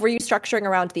thinking of? Were you structuring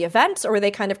around the events, or were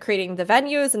they kind of creating the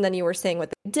venues and then you were seeing what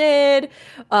they did?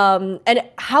 And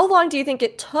how long do you think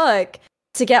it took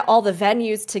to get all the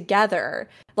venues together,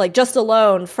 like just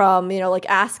alone from, like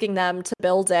asking them to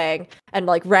building and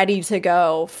like ready to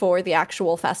go for the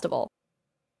actual festival?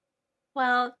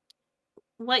 Well,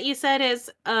 what you said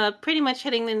is pretty much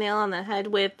hitting the nail on the head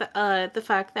with the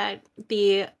fact that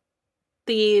the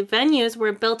venues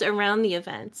were built around the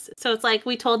events. So it's like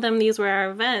we told them these were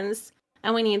our events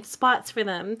and we need spots for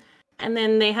them. And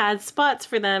then they had spots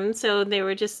for them. So they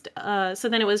were just, so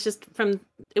then it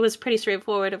was pretty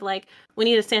straightforward of like, we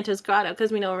need a Santa's Grotto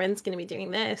because we know Rin's going to be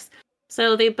doing this.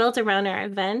 So they built around our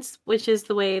events, which is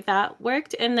the way that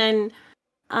worked. And then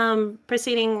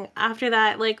proceeding after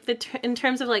that, like in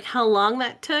terms of like how long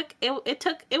that took,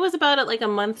 it was about like a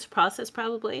month's process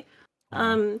probably.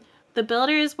 The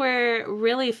builders were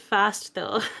really fast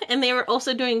though, and they were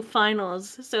also doing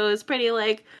finals, so it's pretty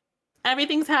like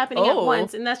everything's happening at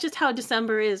once, and that's just how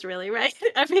December is, really, right?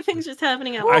 Everything's just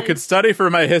happening at once. I could study for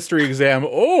my history exam,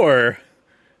 or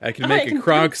I can make a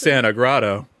Kronk Santa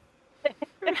Grotto.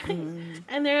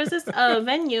 And there was this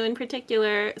venue in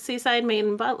particular, Seaside Made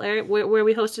in Butler, where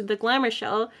we hosted the Glamour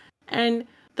Show, and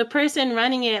the person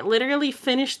running it literally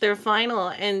finished their final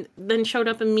and then showed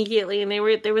up immediately. And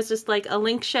there was just like a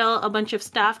link shell, a bunch of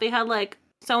staff. They had like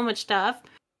so much stuff,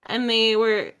 and they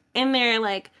were in there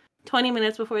like 20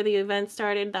 minutes before the event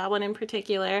started, that one in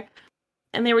particular.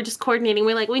 And they were just coordinating.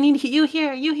 We're like, we need you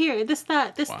here, this,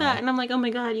 that. And I'm like, oh my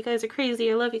God, you guys are crazy.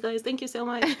 I love you guys. Thank you so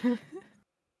much.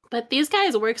 But these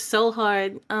guys work so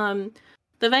hard. The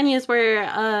venues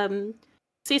were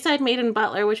Seaside Made in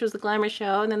Butler, which was the Glamour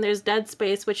Show. And then there's Dead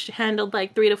Space, which handled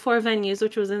like 3 to 4 venues,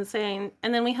 which was insane.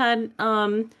 And then we had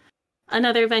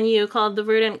another venue called the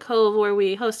Verdant Cove, where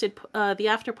we hosted the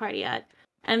after party at.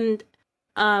 And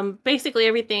basically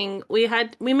everything we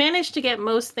managed to get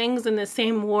most things in the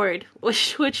same ward,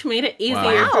 which made it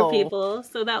easier for people.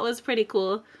 So that was pretty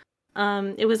cool.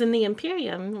 It was in the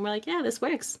Imperium, and we're like, yeah, this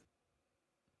works.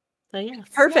 So yeah,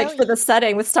 perfect for the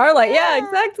setting with Starlight. Yeah,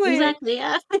 exactly.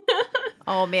 Yeah.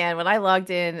 Oh man, when I logged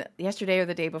in yesterday or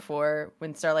the day before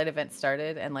when Starlight event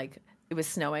started and like it was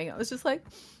snowing, I was just like,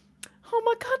 oh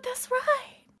my God, that's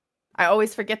right. I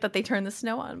always forget that they turn the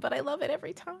snow on, but I love it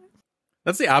every time.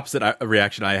 That's the opposite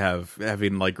reaction I have,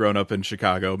 having like grown up in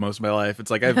Chicago most of my life.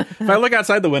 It's like if I look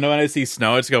outside the window and I see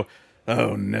snow, I just go,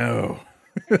 "Oh no!"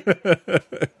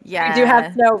 Yeah, we do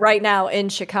have snow right now in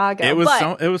Chicago. It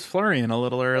was flurrying a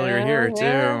little earlier here too.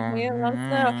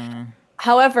 Yeah,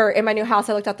 however, in my new house,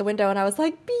 I looked out the window and I was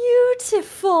like,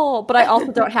 "Beautiful!" But I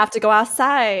also don't have to go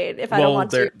outside if I don't want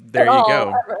to. There you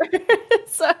go.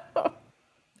 So.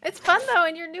 It's fun though.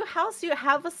 In your new house, you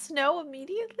have a snow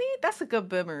immediately. That's a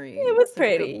good memory. It was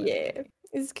pretty, yeah.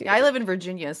 It's good. Yeah, I live in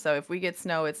Virginia, so if we get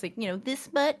snow, it's like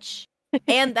this much,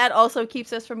 and that also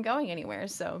keeps us from going anywhere.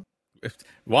 So,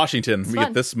 Washington, we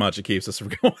get this much, it keeps us from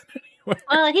going anywhere.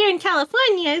 Well, here in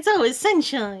California, it's always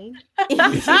sunshine.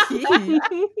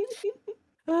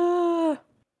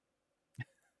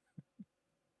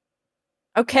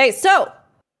 Okay, so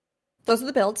those are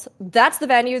the builds. That's the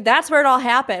venue. That's where it all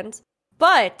happened.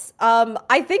 But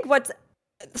I think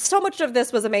so much of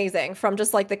this was amazing, from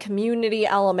just like the community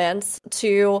elements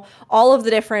to all of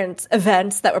the different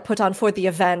events that were put on for the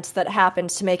event that happened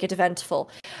to make it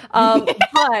eventful. But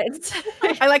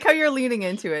I like how you're leaning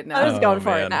into it now. I'm just going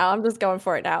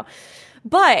for it now.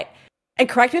 But, and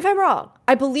correct me if I'm wrong,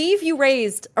 I believe you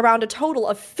raised around a total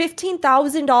of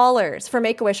 $15,000 for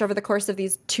Make-A-Wish over the course of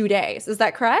these 2 days. Is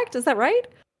that correct? Is that right?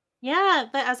 Yeah,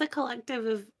 but as a collective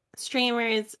of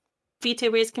streamers,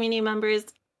 VTubers, community members,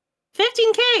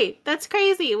 15K! That's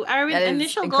crazy. Our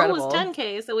initial goal was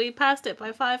 10K, so we passed it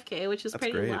by 5K, which is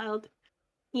pretty wild.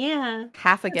 Yeah.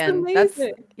 Half again. That's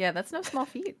no small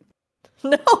feat.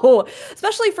 No,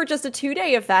 especially for just a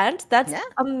 2-day event. That's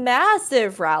a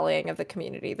massive rallying of the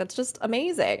community. That's just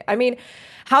amazing. I mean,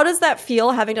 how does that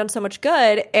feel, having done so much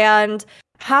good? And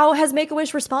how has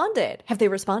Make-A-Wish responded? Have they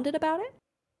responded about it?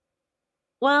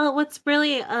 Well, what's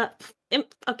really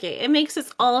it makes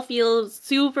us all feel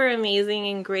super amazing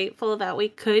and grateful that we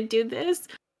could do this.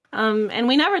 And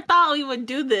we never thought we would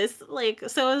do this. Like,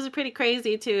 so it was pretty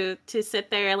crazy to sit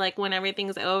there like when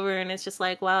everything's over and it's just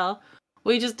like, wow,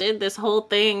 we just did this whole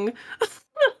thing.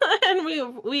 And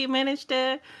we managed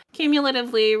to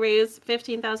cumulatively raise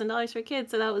 $15,000 for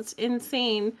kids, so that was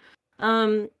insane.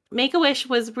 Make-A-Wish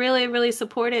was really, really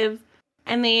supportive,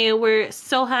 and they were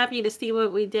so happy to see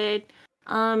what we did.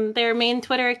 their main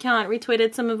Twitter account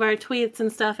retweeted some of our tweets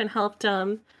and stuff and helped,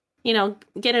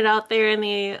 get it out there. And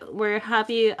they were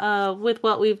happy with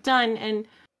what we've done. And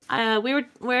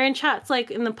we're in chats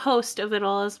like in the post of it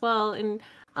all as well. And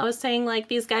I was saying like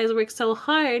these guys work so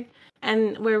hard,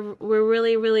 and we're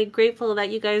really really grateful that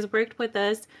you guys worked with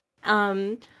us.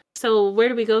 So where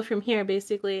do we go from here,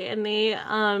 basically? And they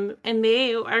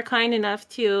are kind enough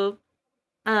to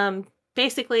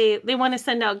basically they want to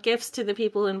send out gifts to the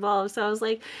people involved. So I was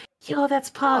like, yo, that's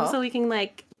pog. So we can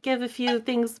like give a few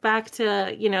things back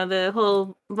to, the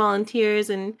whole volunteers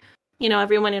and,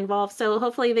 everyone involved. So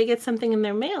hopefully they get something in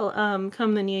their mail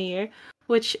come the new year,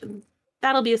 which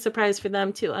that'll be a surprise for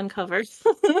them to uncover.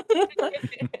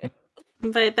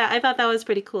 But I thought that was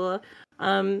pretty cool.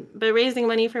 But raising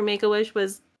money for Make-A-Wish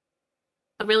was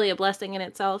really a blessing in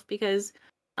itself, because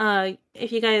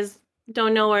if you guys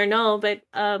don't know, but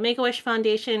Make-A-Wish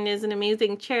Foundation is an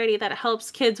amazing charity that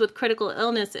helps kids with critical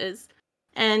illnesses.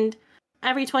 And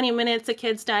every 20 minutes, a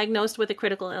kid's diagnosed with a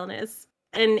critical illness.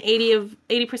 And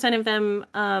 80% of them,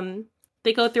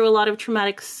 they go through a lot of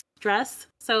traumatic stress.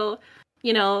 So,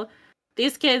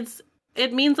 these kids,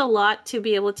 it means a lot to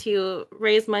be able to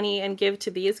raise money and give to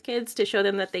these kids to show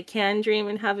them that they can dream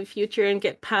and have a future and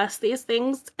get past these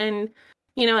things. And,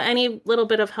 any little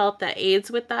bit of help that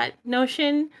aids with that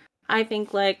notion, I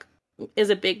think like is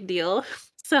a big deal.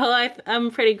 So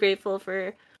I'm pretty grateful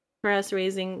for us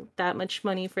raising that much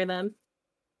money for them.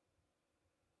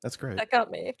 That's great. That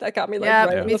got me. Like Yeah,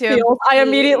 right in me the too. feels. I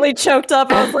immediately choked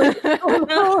up. I was like, oh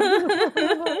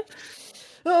no.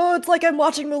 Oh, it's like I'm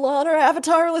watching Mulan or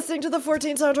Avatar, listening to the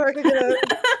 14 soundtrack again.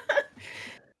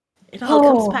 It all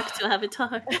comes back to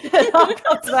Avatar. It all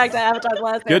comes back to Avatar's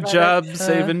last Good name, job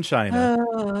saving China.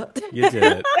 You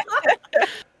did it.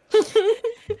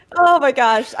 Oh my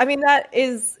gosh. I mean,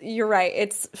 you're right.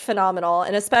 It's phenomenal.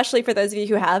 And especially for those of you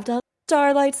who have done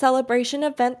Starlight Celebration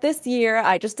event this year.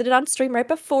 I just did it on stream right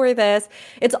before this.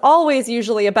 It's always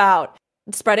usually about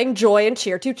spreading joy and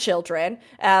cheer to children,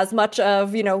 as much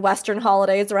of, Western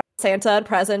holidays around Santa and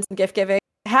presents and gift giving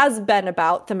has been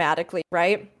about thematically,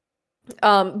 right?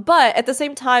 But at the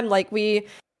same time, like we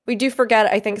do forget,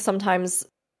 I think sometimes,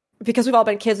 because we've all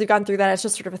been kids, we've gone through that, it's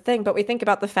just sort of a thing, but we think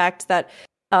about the fact that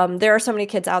there are so many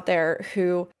kids out there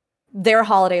who their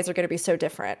holidays are going to be so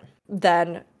different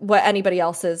than what anybody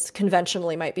else's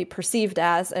conventionally might be perceived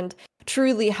as, and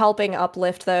truly helping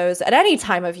uplift those at any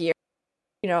time of year,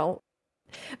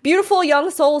 beautiful young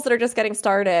souls that are just getting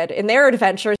started in their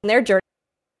adventures and their journey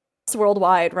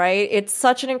worldwide, right? It's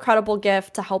such an incredible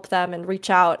gift to help them and reach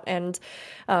out. And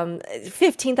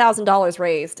 $15,000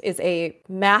 raised is a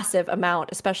massive amount,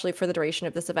 especially for the duration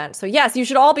of this event. So yes, you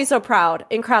should all be so proud.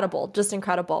 Incredible, just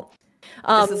incredible.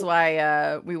 This is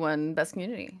why we won Best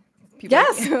Community. People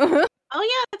Yes. Oh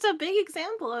yeah, that's a big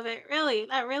example of it. Really,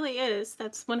 that really is.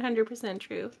 That's 100%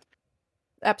 true.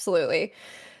 Absolutely.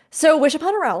 So Wish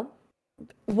Upon a Realm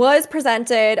was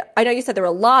presented. I know you said there were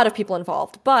a lot of people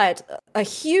involved, but a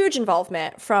huge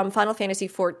involvement from Final Fantasy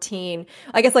XIV.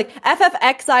 I guess like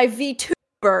FFXI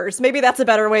VTubers. Maybe that's a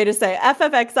better way to say it.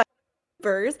 FFXI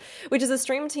VTubers, which is a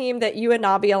stream team that you and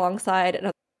Nabi alongside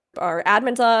another are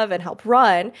admins of and help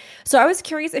run. So I was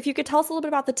curious if you could tell us a little bit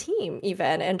about the team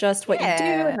even, and just what you do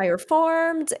and how you're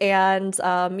formed, and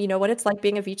what it's like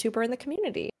being a VTuber in the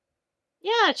community.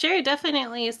 Yeah, sure,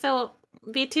 definitely. So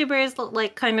VTubers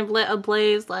like kind of lit a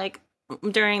blaze like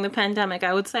during the pandemic,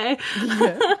 I would say.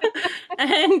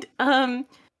 And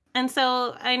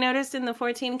so I noticed in the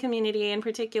 14 community in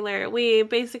particular, we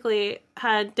basically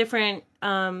had different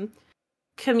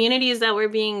communities that were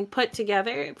being put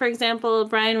together. For example,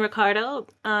 Brian Ricardo,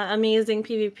 amazing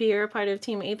PvPer, part of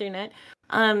Team Aethernet.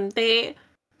 They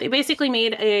basically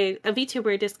made a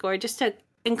VTuber Discord just to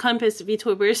encompass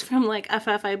VTubers from like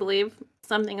FF, I believe,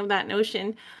 something of that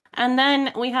notion. And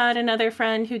then we had another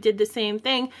friend who did the same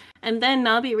thing. And then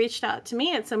Nabi reached out to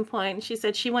me at some point. She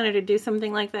said she wanted to do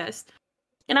something like this.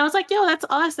 And I was like, yo, that's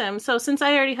awesome. So since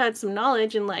I already had some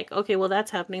knowledge and like, okay, well,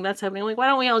 that's happening. Like, why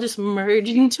don't we all just merge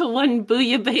into one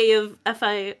bouillabaisse of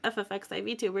FFXI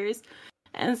VTubers?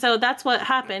 And so that's what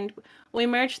happened. We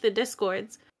merged the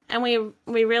Discords, and we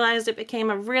realized it became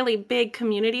a really big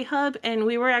community hub. And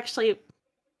we were actually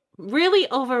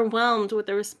really overwhelmed with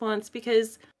the response,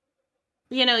 because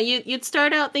you'd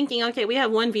start out thinking, okay, we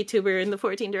have one VTuber in the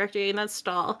 14 directory, and that's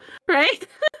Stall, right?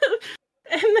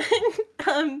 And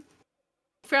then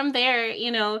from there,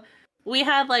 we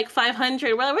had like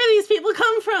 500. Well, where do these people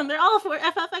come from? They're all for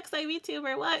FFXI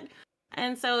VTuber, what?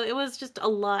 And so it was just a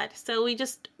lot. So we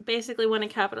just basically want to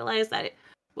capitalize that.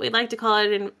 We'd like to call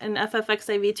it an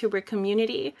FFXI VTuber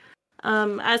community.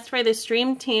 As for the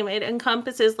stream team, it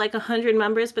encompasses like 100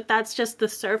 members, but that's just the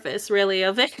surface really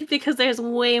of it because there's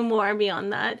way more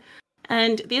beyond that.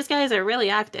 And these guys are really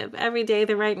active. Every day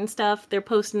they're writing stuff, they're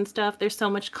posting stuff. There's so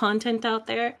much content out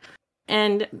there.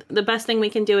 And the best thing we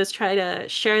can do is try to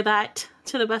share that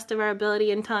to the best of our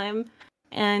ability and time.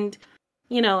 And,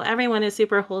 you know, everyone is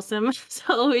super wholesome.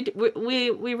 So we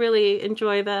really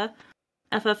enjoy the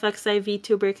FFXI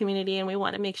VTuber community, and we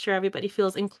want to make sure everybody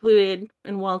feels included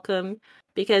and welcome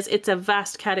because it's a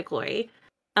vast category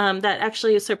that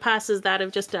actually surpasses that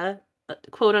of just a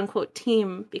quote unquote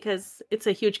team because it's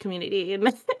a huge community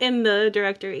in the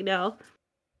directory now.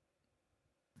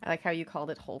 I like how you called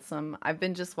it wholesome. I've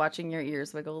been just watching your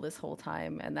ears wiggle this whole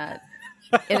time, and that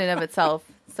in and of itself,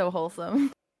 so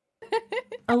wholesome.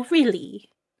 Oh, really?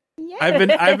 Yeah. I've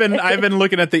been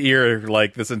looking at the ear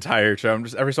like this entire show. I'm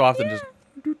just every so often just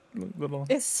little.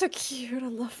 It's so cute. I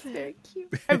love it. Very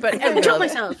cute. I enjoy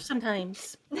myself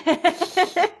sometimes.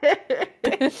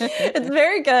 It's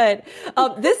very good.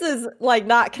 This is like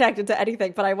not connected to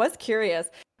anything, but I was curious.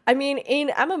 I mean, in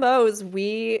MMOs,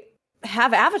 we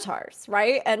have avatars,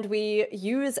 right? And we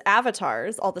use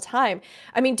avatars all the time.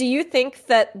 I mean, do you think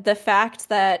that the fact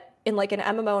that in like an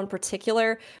MMO in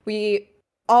particular, we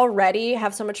already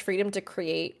have so much freedom to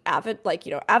create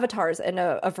avatars and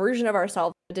a version of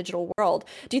ourselves in the digital world,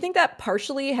 do you think that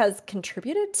partially has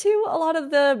contributed to a lot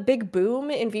of the big boom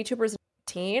in VTubers in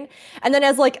 2019? And then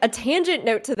as like a tangent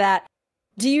note to that,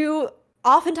 do you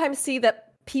oftentimes see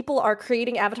that people are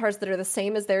creating avatars that are the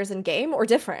same as theirs in game or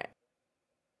different?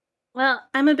 Well,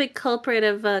 I'm a big culprit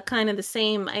of kind of the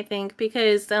same, I think,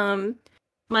 because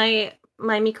my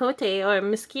Mikote or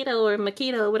Mosquito or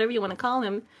Makito, whatever you want to call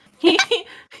him, he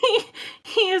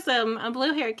is a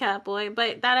blue hair cat boy,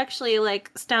 but that actually like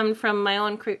stemmed from my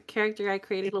own character I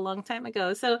created a long time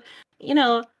ago. So, you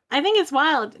know, I think it's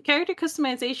wild. Character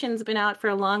customization's been out for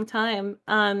a long time.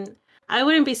 I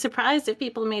wouldn't be surprised if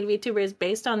people made VTubers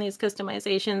based on these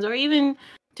customizations, or even,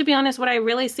 to be honest, what I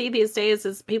really see these days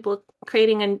is people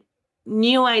creating a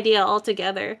new idea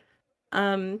altogether.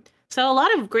 So a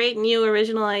lot of great new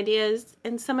original ideas,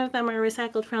 and some of them are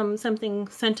recycled from something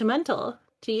sentimental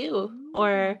to you,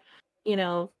 or, you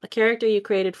know, a character you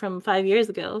created from 5 years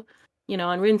ago, you know,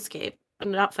 on RuneScape.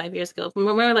 Not 5 years ago,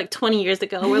 more like 20 years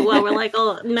ago. We're like,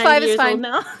 oh, 90 5 is years fine. old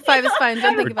now. 5 is fine.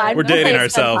 Don't think about it. We're dating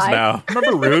ourselves now.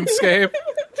 Remember RuneScape?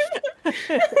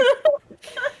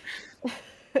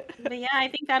 But yeah, I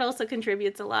think that also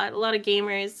contributes a lot. A lot of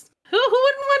gamers who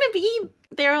wouldn't want to be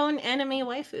their own anime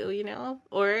waifu, you know,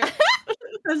 or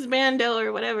husbando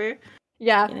or whatever.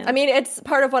 Yeah, You know? I mean, it's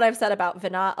part of what I've said about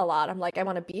Vinat a lot. I'm like, I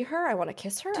want to be her, I want to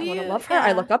kiss her, I want to love her,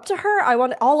 I look up to her, I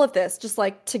want all of this, just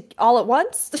like to all at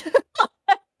once.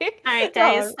 All right,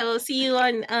 guys. So see you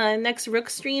on next Rook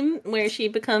stream where she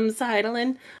becomes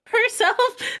Heidelin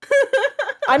herself.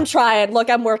 I'm trying.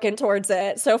 Look, I'm working towards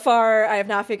it. So far, I have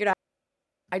not figured out.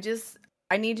 I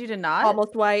need you to not.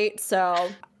 Almost white, so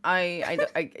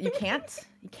You can't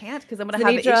because I'm gonna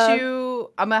have an issue.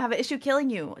 I'm gonna have an issue killing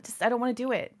you. I don't want to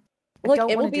do it. look,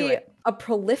 it will be a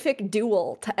prolific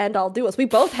duel to end all duels. We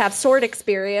both have sword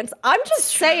experience. I'm just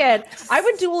saying, I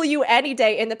would duel you any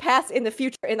day, in the past, in the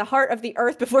future, in the heart of the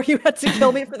earth, before you had to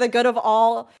kill me for the good of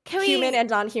all human and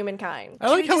non-human kind. I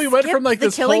like how we went from like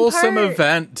this wholesome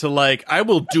event to like, I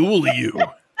will duel you.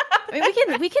 I mean,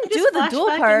 we can do the duel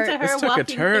part. Into her This took a walking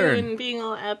turn. through and being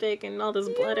all epic and all this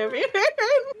blood everywhere.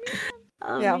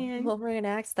 Oh, Yeah, man. we'll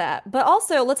reenact that. But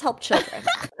also, let's help children.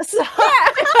 So,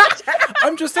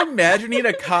 I'm just imagining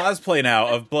a cosplay now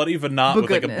of Bloody Vanat with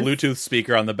like a goodness. Bluetooth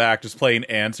speaker on the back, just playing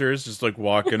answers, just like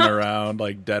walking around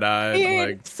like dead-eyed.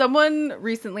 Like, Someone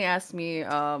recently asked me,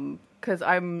 because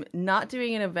I'm not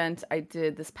doing an event I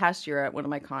did this past year at one of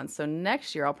my cons, so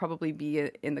next year I'll probably be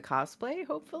in the cosplay,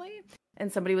 hopefully.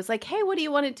 And somebody was like, "Hey, what do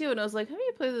you want to do?" And I was like, "Have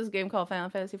you played this game called Final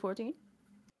Fantasy XIV?"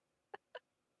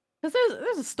 Because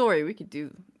there's a story we could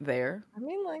do there. I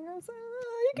mean, like, you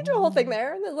could do a whole thing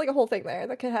there. There's like a whole thing there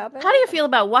that could happen. How do you feel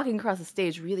about walking across the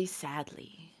stage really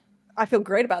sadly? I feel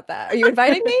great about that. Are you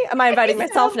inviting me? Am I inviting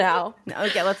myself now? No,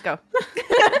 okay, let's go.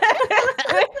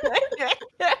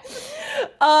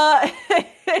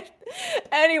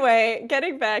 Anyway,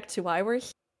 getting back to why we're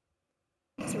here.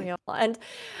 It's real. And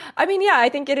I mean, yeah, I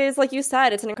think it is, like you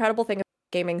said, it's an incredible thing about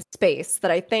gaming space that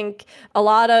I think a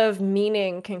lot of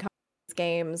meaning can come from these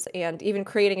games, and even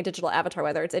creating a digital avatar,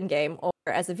 whether it's in-game or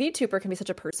as a VTuber, can be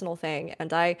such a personal thing.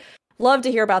 And I love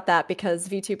to hear about that because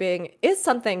VTubing is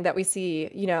something that we see,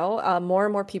 more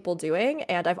and more people doing.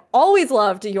 And I've always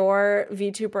loved your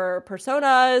VTuber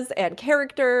personas and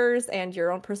characters and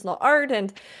your own personal art.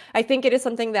 And I think it is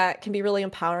something that can be really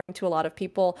empowering to a lot of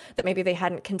people that maybe they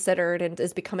hadn't considered and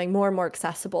is becoming more and more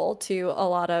accessible to a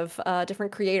lot of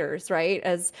different creators, right?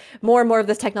 As more and more of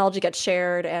this technology gets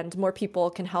shared and more people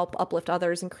can help uplift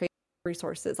others and create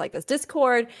resources like this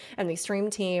Discord and these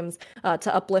stream teams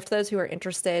to uplift those who are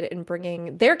interested in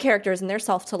bringing their characters and their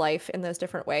self to life in those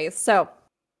different ways. So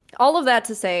all of that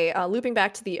to say, looping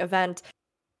back to the event,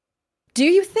 do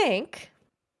you think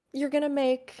you're going to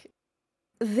make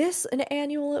this an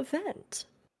annual event?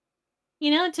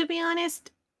 To be honest,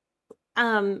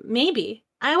 maybe.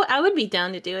 I would be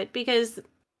down to do it because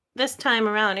this time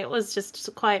around, it was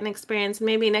just quite an experience.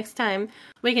 Maybe next time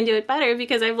we can do it better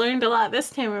because I've learned a lot this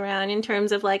time around in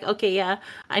terms of like, okay, yeah,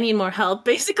 I need more help,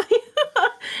 basically.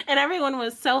 And everyone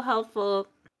was so helpful.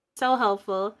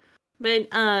 But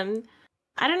I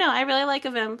don't know. I really like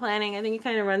event planning. I think it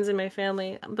kind of runs in my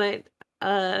family. But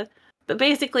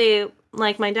basically,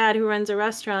 like my dad who runs a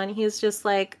restaurant, he's just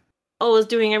like always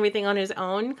doing everything on his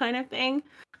own kind of thing.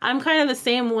 I'm kind of the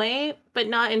same way, but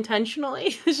not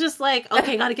intentionally. It's just like,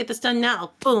 okay, gotta get this done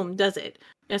now. Boom, does it.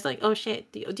 And it's like, oh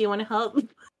shit, do you want to help?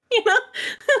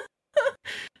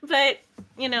 But,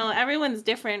 everyone's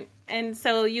different. And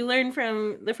so you learn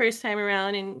from the first time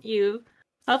around and you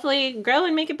hopefully grow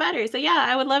and make it better. So yeah,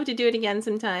 I would love to do it again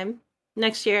sometime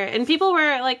next year. And people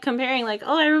were like comparing like,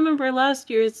 oh, I remember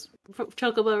last year's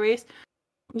Chocobo race.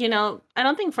 I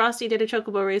don't think Frosty did a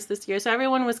Chocobo race this year, so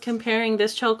everyone was comparing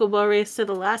this Chocobo race to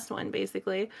the last one,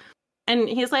 basically. And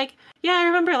he's like, yeah, I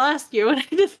remember last year when I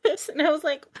did this. And I was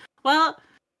like, well,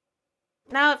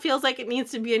 now it feels like it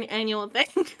needs to be an annual thing.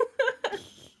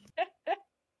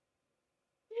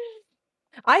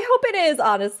 I hope it is,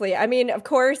 honestly. I mean, of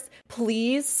course,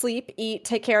 please sleep, eat,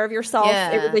 take care of yourself. Yeah.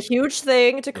 It was a huge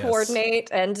thing to coordinate,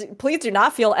 and please do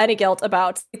not feel any guilt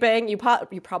about sleeping. You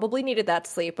probably needed that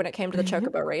sleep when it came to the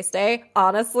Chocobo race day.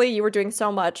 Honestly, you were doing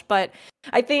so much, but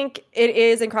I think it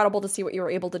is incredible to see what you were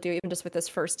able to do even just with this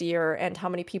first year and how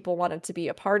many people wanted to be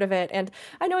a part of it. And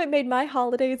I know it made my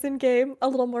holidays in game a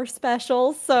little more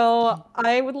special, so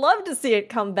I would love to see it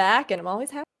come back, and I'm always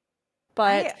happy.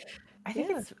 But I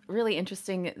think it's really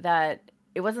interesting that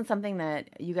it wasn't something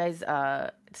that you guys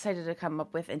decided to come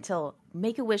up with until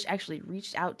Make-A-Wish actually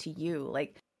reached out to you.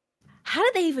 Like, how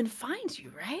did they even find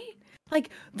you, right? Like,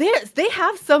 they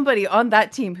have somebody on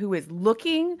that team who is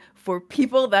looking for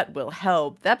people that will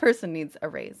help. That person needs a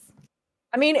raise.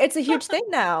 I mean, it's a huge thing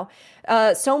now.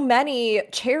 So many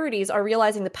charities are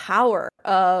realizing the power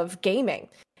of gaming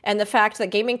and the fact that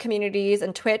gaming communities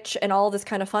and Twitch and all this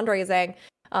kind of fundraising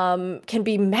can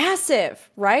be massive,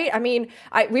 right? I mean,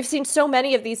 we've seen so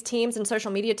many of these teams and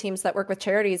social media teams that work with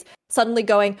charities suddenly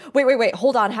going, wait,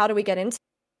 hold on, how do we get into it?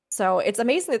 So it's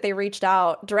amazing that they reached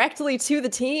out directly to the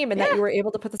team and that you were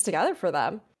able to put this together for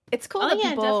them. It's cool that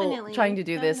people trying to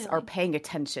do this are paying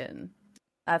attention.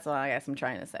 That's what I guess I'm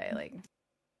trying to say. Like,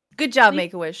 good job,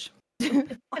 Make-A-Wish.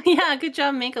 Yeah, good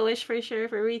job, Make-A-Wish, for sure,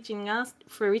 for reaching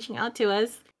out to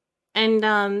us. And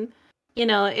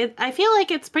I feel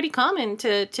like it's pretty common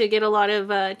to get a lot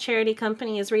of charity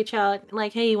companies reach out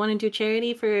like, hey, you want to do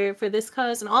charity for this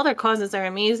cause? And all their causes are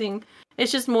amazing.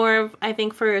 It's just more of, I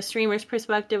think, for a streamer's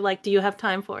perspective, like, do you have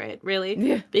time for it, really?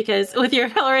 Yeah. Because with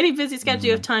your already busy schedule,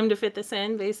 you have time to fit this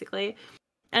in, basically.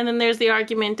 And then there's the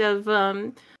argument of,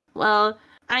 well,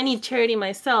 I need charity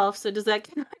myself, so does that...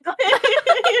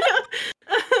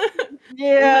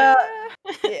 Yeah.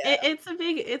 It's a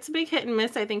big hit and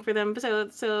miss, I think, for them.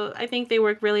 So I think they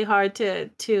work really hard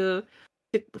to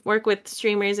work with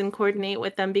streamers and coordinate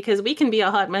with them because we can be a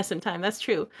hot mess sometimes. That's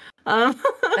true.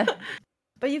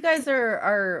 But you guys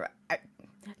are,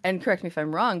 and correct me if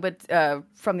I'm wrong, but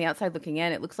from the outside looking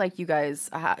in, it looks like you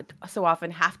guys so often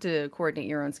have to coordinate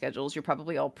your own schedules. You're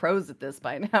probably all pros at this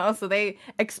by now, so they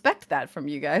expect that from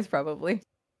you guys, probably.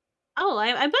 Oh,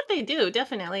 I bet they do,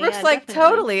 definitely. Looks like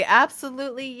definitely. Totally,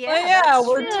 absolutely, yeah. Oh, yeah,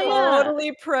 we're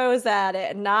totally pros at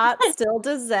it, not still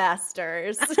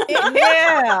disasters.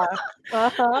 Yeah.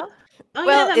 Uh-huh. Oh,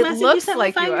 well, yeah, it looks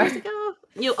like you are.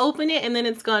 You open it and then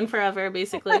it's gone forever,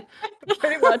 basically.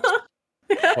 Pretty much.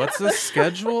 What's the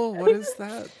schedule? What is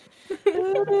that?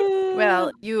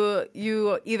 Well,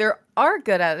 you either are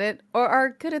good at it or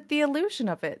are good at the illusion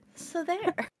of it. So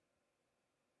there.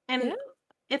 And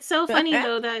it's so funny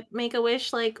though that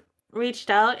Make-A-Wish like reached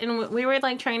out and we were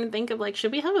like trying to think of like,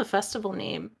 should we have a festival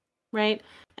name, right?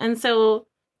 And so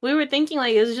we were thinking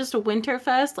like, is it just a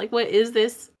Winterfest? Like, what is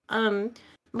this?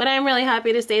 But I'm really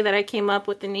happy to say that I came up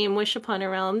with the name Wish Upon a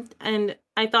Realm, and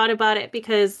I thought about it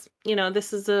because,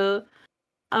 this is a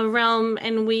realm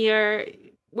and we are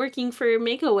working for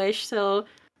Make-A-Wish, so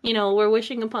we're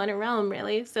wishing upon a realm,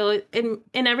 really. So and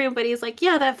everybody's like,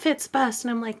 yeah, that fits best,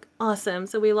 and I'm like, awesome.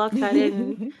 So we locked that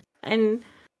in, and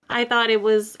I thought it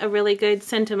was a really good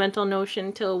sentimental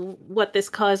notion to what this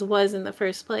cause was in the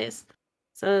first place.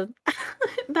 So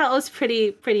that was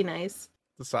pretty nice.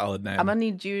 It's a solid name. I'm gonna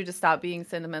need you to stop being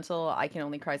sentimental. I can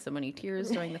only cry so many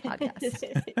tears during the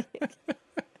podcast.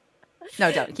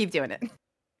 No, don't. Keep doing it.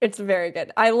 It's very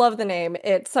good. I love the name.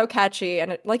 It's so catchy.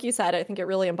 And like you said, I think it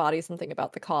really embodies something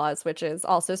about the cause, which is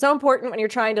also so important when you're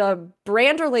trying to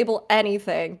brand or label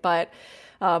anything. But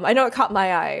I know it caught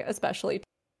my eye, especially.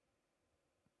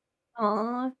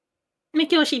 Aww.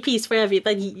 Make Yoshi peace for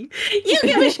everybody. You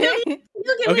give a shit.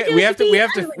 Okay,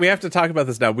 we have to talk about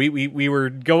this now. We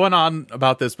were going on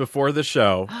about this before the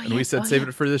show, and we said save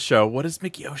it for the show. What is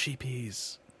McYoshi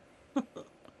Peas?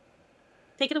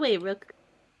 Take it away, Rook.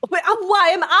 Wait, why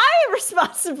am I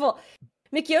responsible?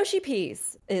 McYoshi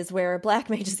Peas is where black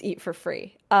mages eat for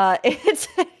free. It's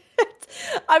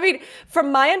I mean,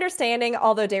 from my understanding,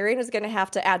 although Darian is going to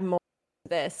have to add more to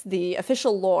this, the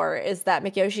official lore is that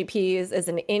McYoshi Peas is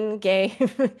an in-game,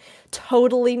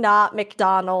 totally not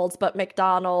McDonald's, but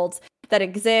McDonald's that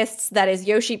exists, that is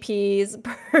Yoshi Peas'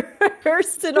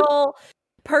 personal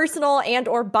and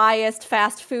or biased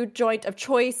fast food joint of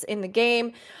choice in the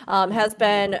game, has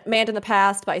been manned in the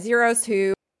past by Zeros,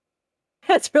 who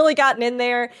has really gotten in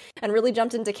there and really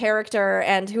jumped into character,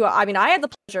 and who, I mean, I had the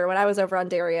pleasure when I was over on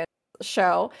Darian's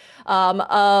show,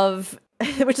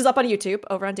 which is up on YouTube,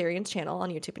 over on Darian's channel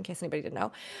on YouTube, in case anybody didn't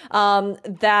know,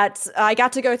 that I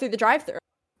got to go through the drive-thru.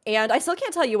 And I still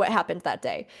can't tell you what happened that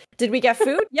day. Did we get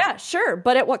food? Yeah, sure.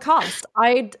 But at what cost?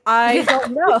 I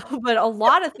don't know. But a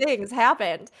lot of things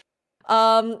happened.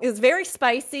 It was very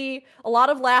spicy. A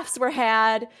lot of laughs were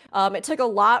had. It took a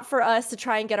lot for us to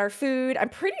try and get our food. I'm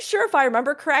pretty sure, if I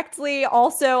remember correctly,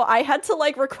 also, I had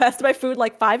to request my food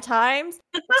 5 times.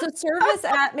 So service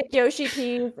at McYoshi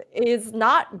Peas is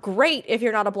not great if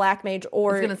you're not a black mage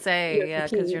or... I was going to say, yeah,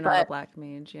 because you're not a black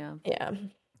mage, yeah. Yeah.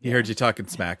 He heard you talking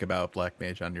smack about Black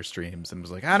Mage on your streams and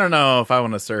was like, I don't know if I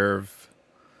want to serve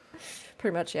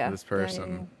pretty much, yeah, this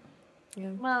person. Yeah.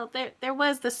 Well, there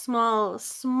was the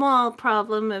small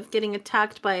problem of getting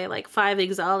attacked by 5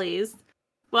 Ixalis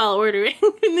while ordering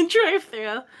in the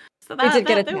drive-thru. So that did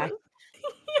get attacked.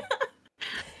 Yeah.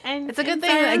 And it's a good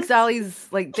thing that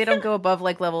Ixalis, they don't go above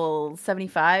level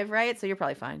 75, right? So you're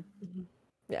probably fine.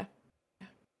 Yeah.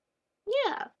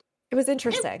 Yeah. It was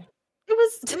interesting. It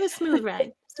was smooth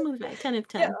ride. Smooth ride, 10 of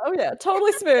 10. Yeah, oh yeah,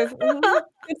 totally smooth.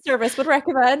 Good service, would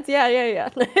recommend. Yeah.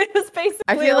 It was basically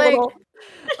I feel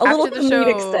a little the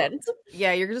comedic show, stint.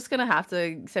 Yeah, you're just gonna have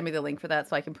to send me the link for that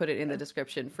so I can put it in the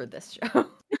description for this show.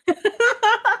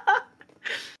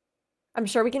 I'm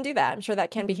sure we can do that. I'm sure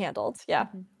that can be handled. Yeah.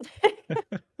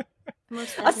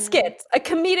 A skit, a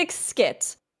comedic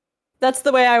skit. That's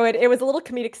the way I would. It was a little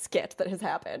comedic skit that has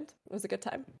happened. It was a good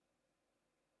time.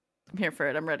 I'm here for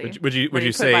it. I'm ready. Would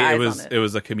you say it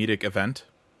was a comedic event?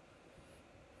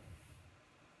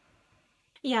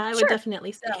 Yeah, I would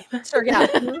definitely say. Yeah. Sure, yeah.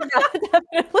 Definitely.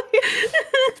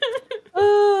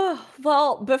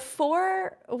 Well,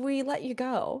 before we let you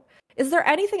go, is there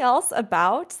anything else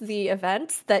about the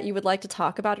event that you would like to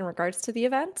talk about in regards to the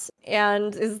event?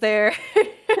 And is there...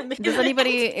 Does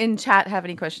anybody in chat have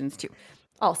any questions too?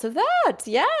 Also that,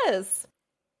 yes.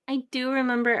 I do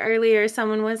remember earlier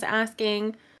someone was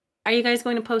asking, are you guys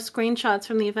going to post screenshots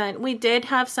from the event? We did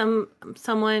have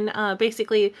someone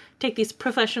basically take these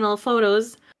professional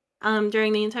photos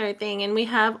during the entire thing, and we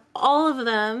have all of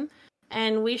them,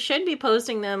 and we should be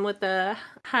posting them with the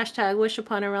hashtag Wish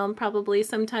Upon a Realm probably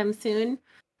sometime soon.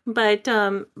 But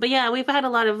yeah, we've had a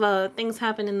lot of things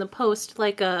happen in the post,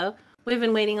 we've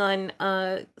been waiting on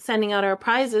sending out our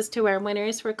prizes to our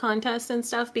winners for contests and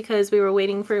stuff because we were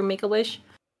waiting for Make-A-Wish.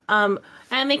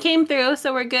 And they came through,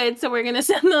 so we're good. So we're going to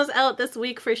send those out this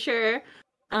week for sure.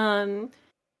 And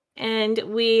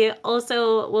we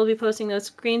also will be posting those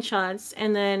screenshots.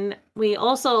 And then we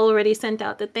also already sent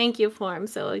out the thank you form.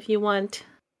 So if you want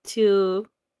to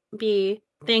be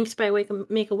thanked by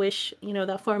Make-A-Wish,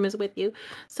 that form is with you.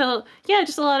 So yeah,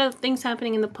 just a lot of things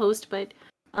happening in the post. But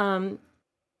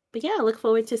yeah, look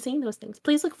forward to seeing those things.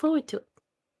 Please look forward to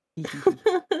it.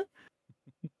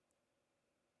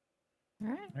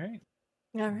 All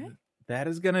right. That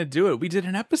is gonna do it. We did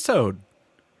an episode.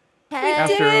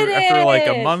 After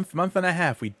a month and a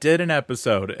half, we did an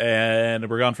episode, and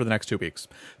we're gone for the next 2 weeks.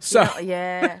 So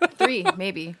yeah, 3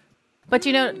 maybe. But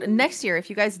next year, if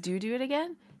you guys do it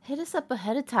again, hit us up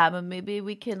ahead of time, and maybe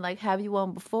we can have you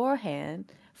on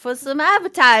beforehand for some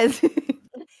advertising.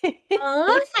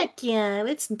 Oh, heck yeah.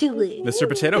 Let's do it. Mr.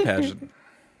 Potato Pageant.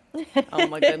 Oh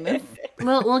my goodness.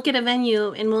 We'll get a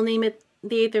venue and we'll name it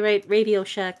the Aetherite Radio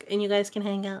Shack, and you guys can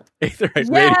hang out. Aetherite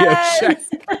Radio Shack.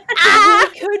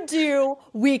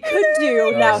 We could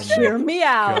do. Now, hear me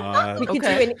out. God. We could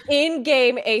Okay. do an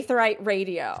in-game Aetherite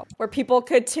radio where people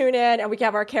could tune in and we could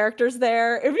have our characters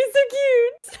there. It'd be so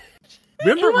cute.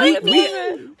 Remember,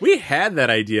 we had that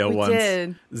idea We once.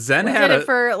 did. Zen We had did it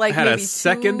for, like, had a maybe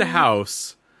second 2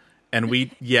 house, and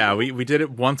we did it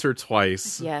once or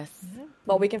twice. Yes.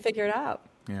 Well, we can figure it out.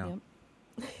 Yeah.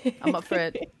 I'm up for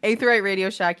it. Aetherite Radio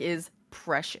Shack is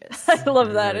precious. I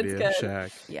love that. It's Radio good.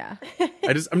 Shack. Yeah.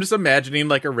 I'm just imagining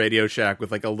like a Radio Shack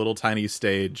with like a little tiny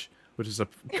stage, which is a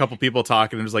couple people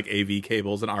talking, and there's like AV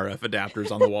cables and RF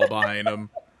adapters on the wall behind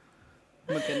them.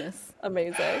 Oh my goodness.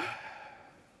 Amazing.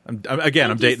 I'm Thank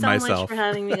you dating so myself. much for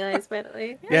having me, guys, by the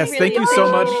way. Yes, I really thank you so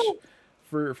appreciate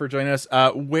much it. for joining us.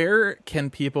 Where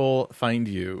can people find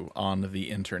you on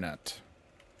the internet?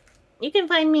 You can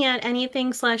find me at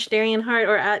anything/Darian Hart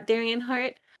or at Darian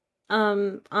Hart.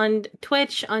 On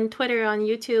Twitch, on Twitter, on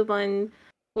YouTube, on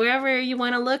wherever you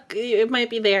want to look, it might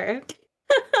be there.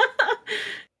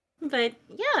 But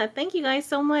yeah, thank you guys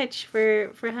so much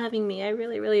for having me. I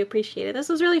really, really appreciate it. This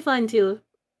was really fun too.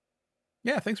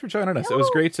 Yeah, thanks for joining us. It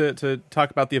was great to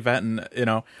talk about the event,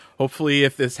 and hopefully,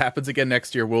 if this happens again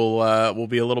next year, we'll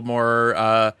be a little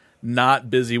more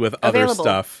not busy with other Available.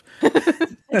 stuff.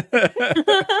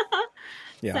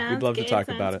 Yeah, Sounds we'd love to good, talk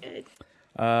sounds about it. good.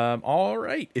 All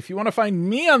right, if you want to find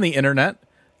me on the internet,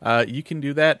 you can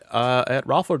do that at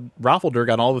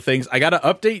Raffledurg on all the things. I got to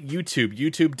update YouTube.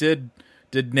 YouTube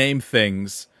did name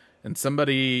things, and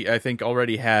somebody I think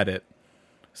already had it.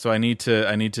 So I need to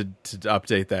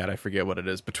update that. I forget what it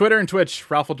is. But Twitter and Twitch,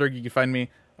 Raffledurg, you can find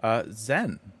me.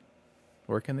 Zen,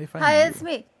 where can they find you? Hi, it's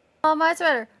me. On my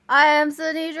Twitter, I am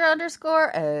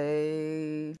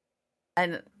Sinidra_A.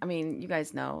 And I mean, you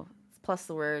guys know, it's plus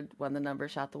the word, one the number,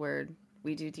 shot the word.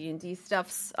 We do D&D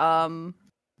stuffs. Not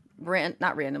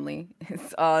randomly.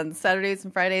 It's on Saturdays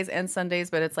and Fridays and Sundays,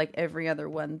 but it's like every other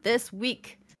one. This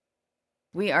week,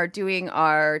 we are doing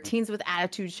our Teens with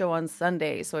Attitude show on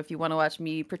Sunday. So if you want to watch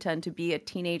me pretend to be a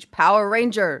teenage Power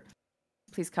Ranger,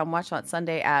 please come watch on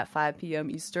Sunday at 5 p.m.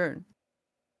 Eastern.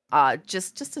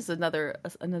 Just as another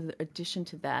addition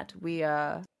to that,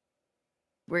 we're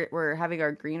having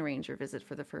our Green Ranger visit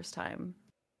for the first time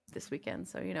this weekend.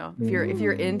 So if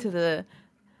you're into the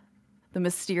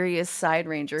mysterious side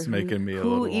ranger, It's making me a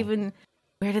little...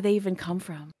 where do they even come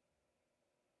from?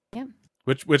 Yeah,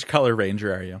 Which color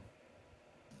ranger are you?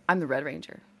 I'm the Red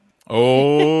Ranger.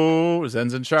 Oh,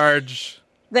 Zen's in charge.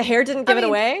 The hair didn't give it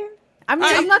away? I mean,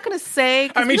 I'm not going to say.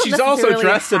 'cause I we mean, don't she's also necessarily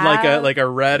dressed in have- like a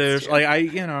reddish, That's true.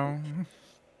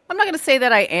 I'm I'm not going to say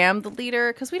that I am the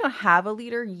leader because we don't have a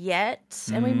leader yet,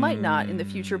 and we might not in the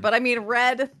future. But I mean,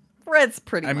 Red's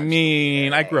pretty. I much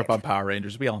mean, I grew up on Power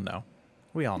Rangers. We all know.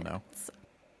 I'm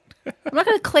not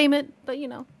going to claim it, but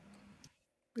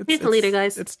He's the leader,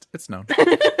 guys. It's known.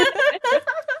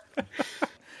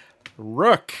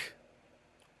 Rook,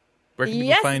 where can people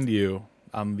Yes. find you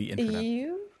on the internet?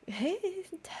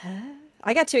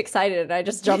 I got too excited and I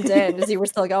just jumped in as you were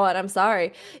still going. I'm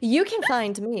sorry. You can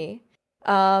find me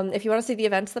if you want to see the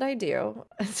events that I do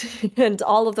and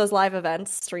all of those live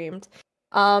events streamed.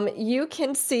 You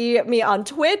can see me on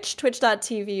Twitch,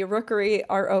 twitch.tv, Rookery,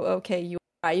 ROOKUI.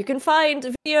 You can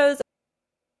find videos,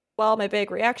 my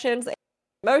big reactions and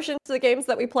promotions to the games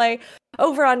that we play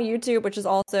over on YouTube, which is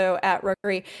also at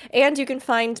Rookery. And you can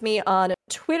find me on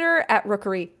Twitter at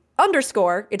Rookery_.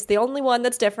 It's the only one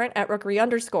that's different at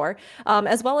Rookery_,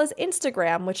 as well as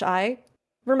Instagram, which I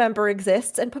remember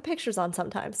exists and put pictures on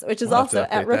sometimes, which is We'll have to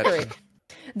also at update that. Rookery.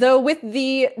 Though with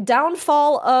the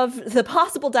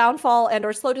possible downfall and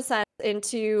or slow descent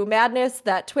into madness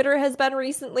that Twitter has been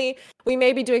recently, we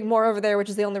may be doing more over there, which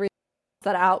is the only reason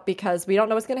that out because we don't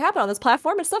know what's going to happen on this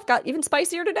platform and stuff got even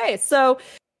spicier today. So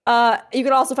you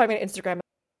can also find me on Instagram.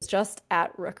 It's just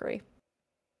at Rookery.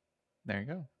 There you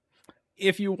go.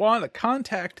 If you want to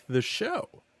contact the show,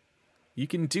 you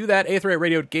can do that.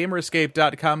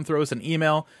 aetheriteradio@gamerescape.com. Throw us an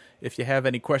email if you have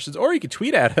any questions, or you can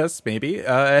tweet at us, maybe,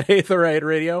 at Aetherite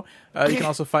Radio. You can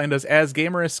also find us as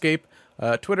Gamer Escape,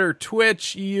 Twitter,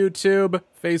 Twitch, YouTube,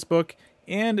 Facebook,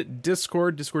 and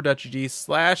Discord,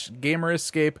 discord.gg/Gamer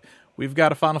Escape. We've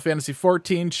got a Final Fantasy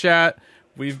XIV chat.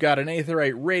 We've got an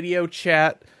Aetherite Radio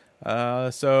chat.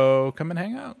 So come and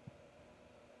hang out.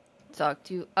 Talk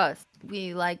to us.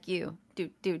 We like you. Do.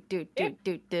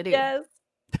 Yes.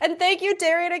 And thank you,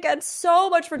 Darian, again so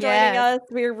much for joining us.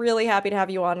 We're really happy to have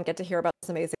you on and get to hear about this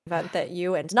amazing event that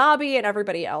you and Nabi and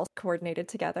everybody else coordinated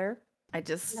together. I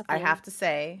have to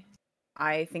say,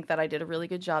 I think that I did a really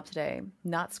good job today,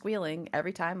 not squealing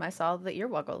every time I saw the ear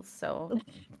wuggles. So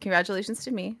congratulations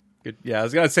to me. Good. Yeah, I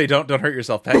was gonna say don't hurt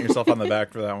yourself. Pat yourself on the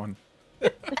back for that one.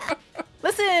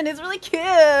 Listen, it's really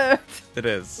cute. It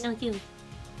is. No, you.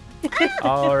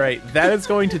 All right, that is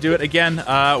going to do it. Again,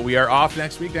 we are off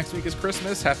next week. Next week is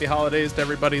Christmas. Happy holidays to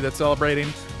everybody that's celebrating.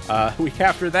 Week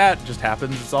after that just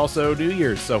happens. It's also New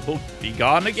Year's, so we'll be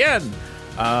gone again.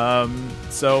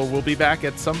 So we'll be back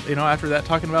at some, after that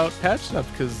talking about patch stuff,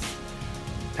 because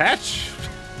patch.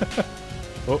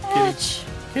 Oh, Patch.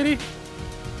 Kitty.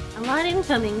 A lot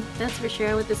incoming, that's for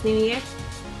sure, with this new year.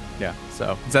 Yeah,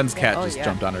 so Zen's cat Oh, just yeah.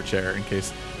 jumped on her chair in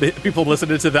case the people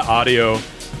listening to the audio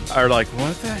are like,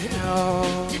 what the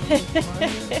hell?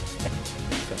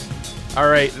 All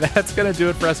right, that's going to do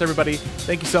it for us, everybody.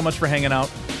 Thank you so much for hanging out,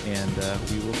 and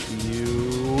we will see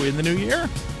you in the new year.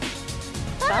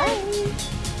 Bye.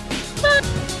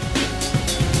 Bye.